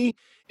to be.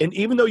 And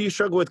even though you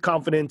struggle with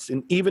confidence,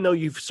 and even though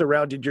you've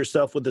surrounded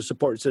yourself with a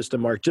support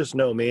system, Mark, just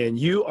know, man,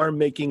 you are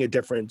making a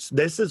difference.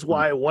 This is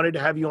why I wanted to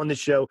have you on the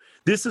show.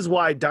 This is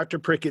why Dr.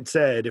 Prickett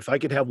said, if I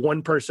could have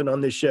one person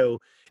on this show,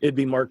 it'd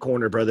be Mark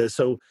Horner, brother.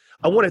 So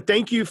I want to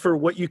thank you for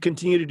what you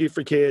continue to do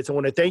for kids. I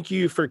want to thank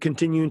you for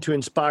continuing to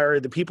inspire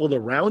the people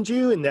around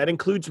you, and that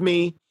includes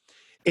me.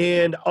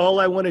 And all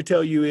I want to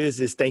tell you is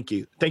thank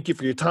you. Thank you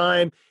for your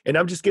time. And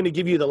I'm just going to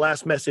give you the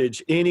last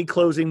message. Any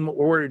closing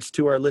words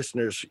to our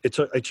listeners?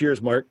 It's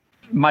yours, Mark.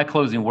 My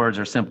closing words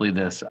are simply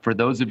this. For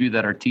those of you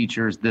that are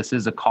teachers, this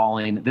is a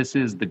calling. This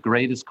is the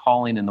greatest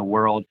calling in the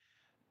world.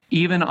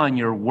 Even on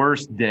your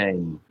worst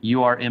day,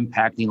 you are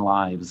impacting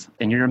lives,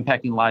 and you're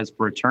impacting lives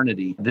for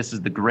eternity. This is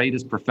the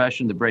greatest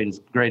profession, the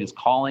greatest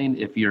calling.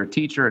 If you're a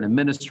teacher, an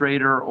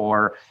administrator,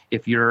 or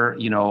if you're,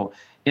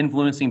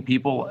 influencing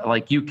people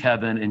like you,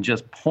 Kevin, and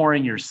just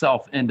pouring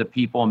yourself into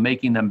people and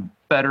making them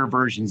better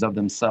versions of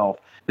themselves.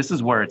 This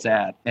is where it's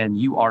at. And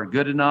you are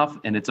good enough,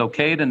 and it's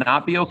okay to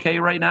not be okay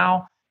right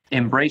now.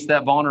 Embrace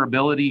that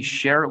vulnerability,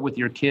 share it with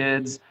your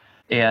kids,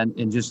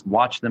 and just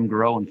watch them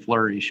grow and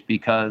flourish,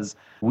 because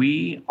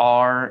we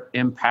are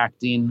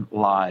impacting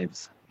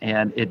lives,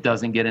 and it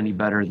doesn't get any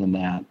better than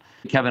that.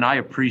 Kevin, I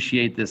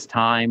appreciate this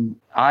time.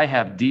 I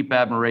have deep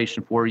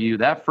admiration for you.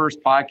 That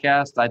first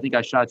podcast, I think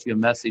I shot you a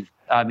message.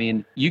 I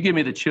mean, you give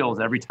me the chills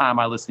every time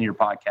I listen to your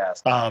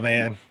podcast. Oh,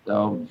 man.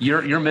 So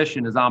your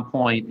mission is on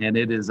point, and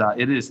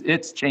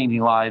it's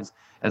changing lives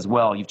as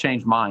well. You've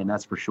changed mine,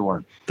 that's for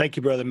sure. Thank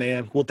you, brother,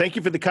 man. Well, thank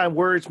you for the kind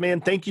words,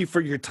 man. Thank you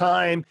for your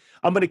time.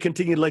 I'm going to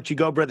continue to let you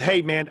go, brother.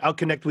 Hey, man, I'll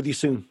connect with you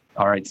soon.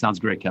 All right. Sounds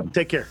great, Kevin.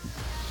 Take care.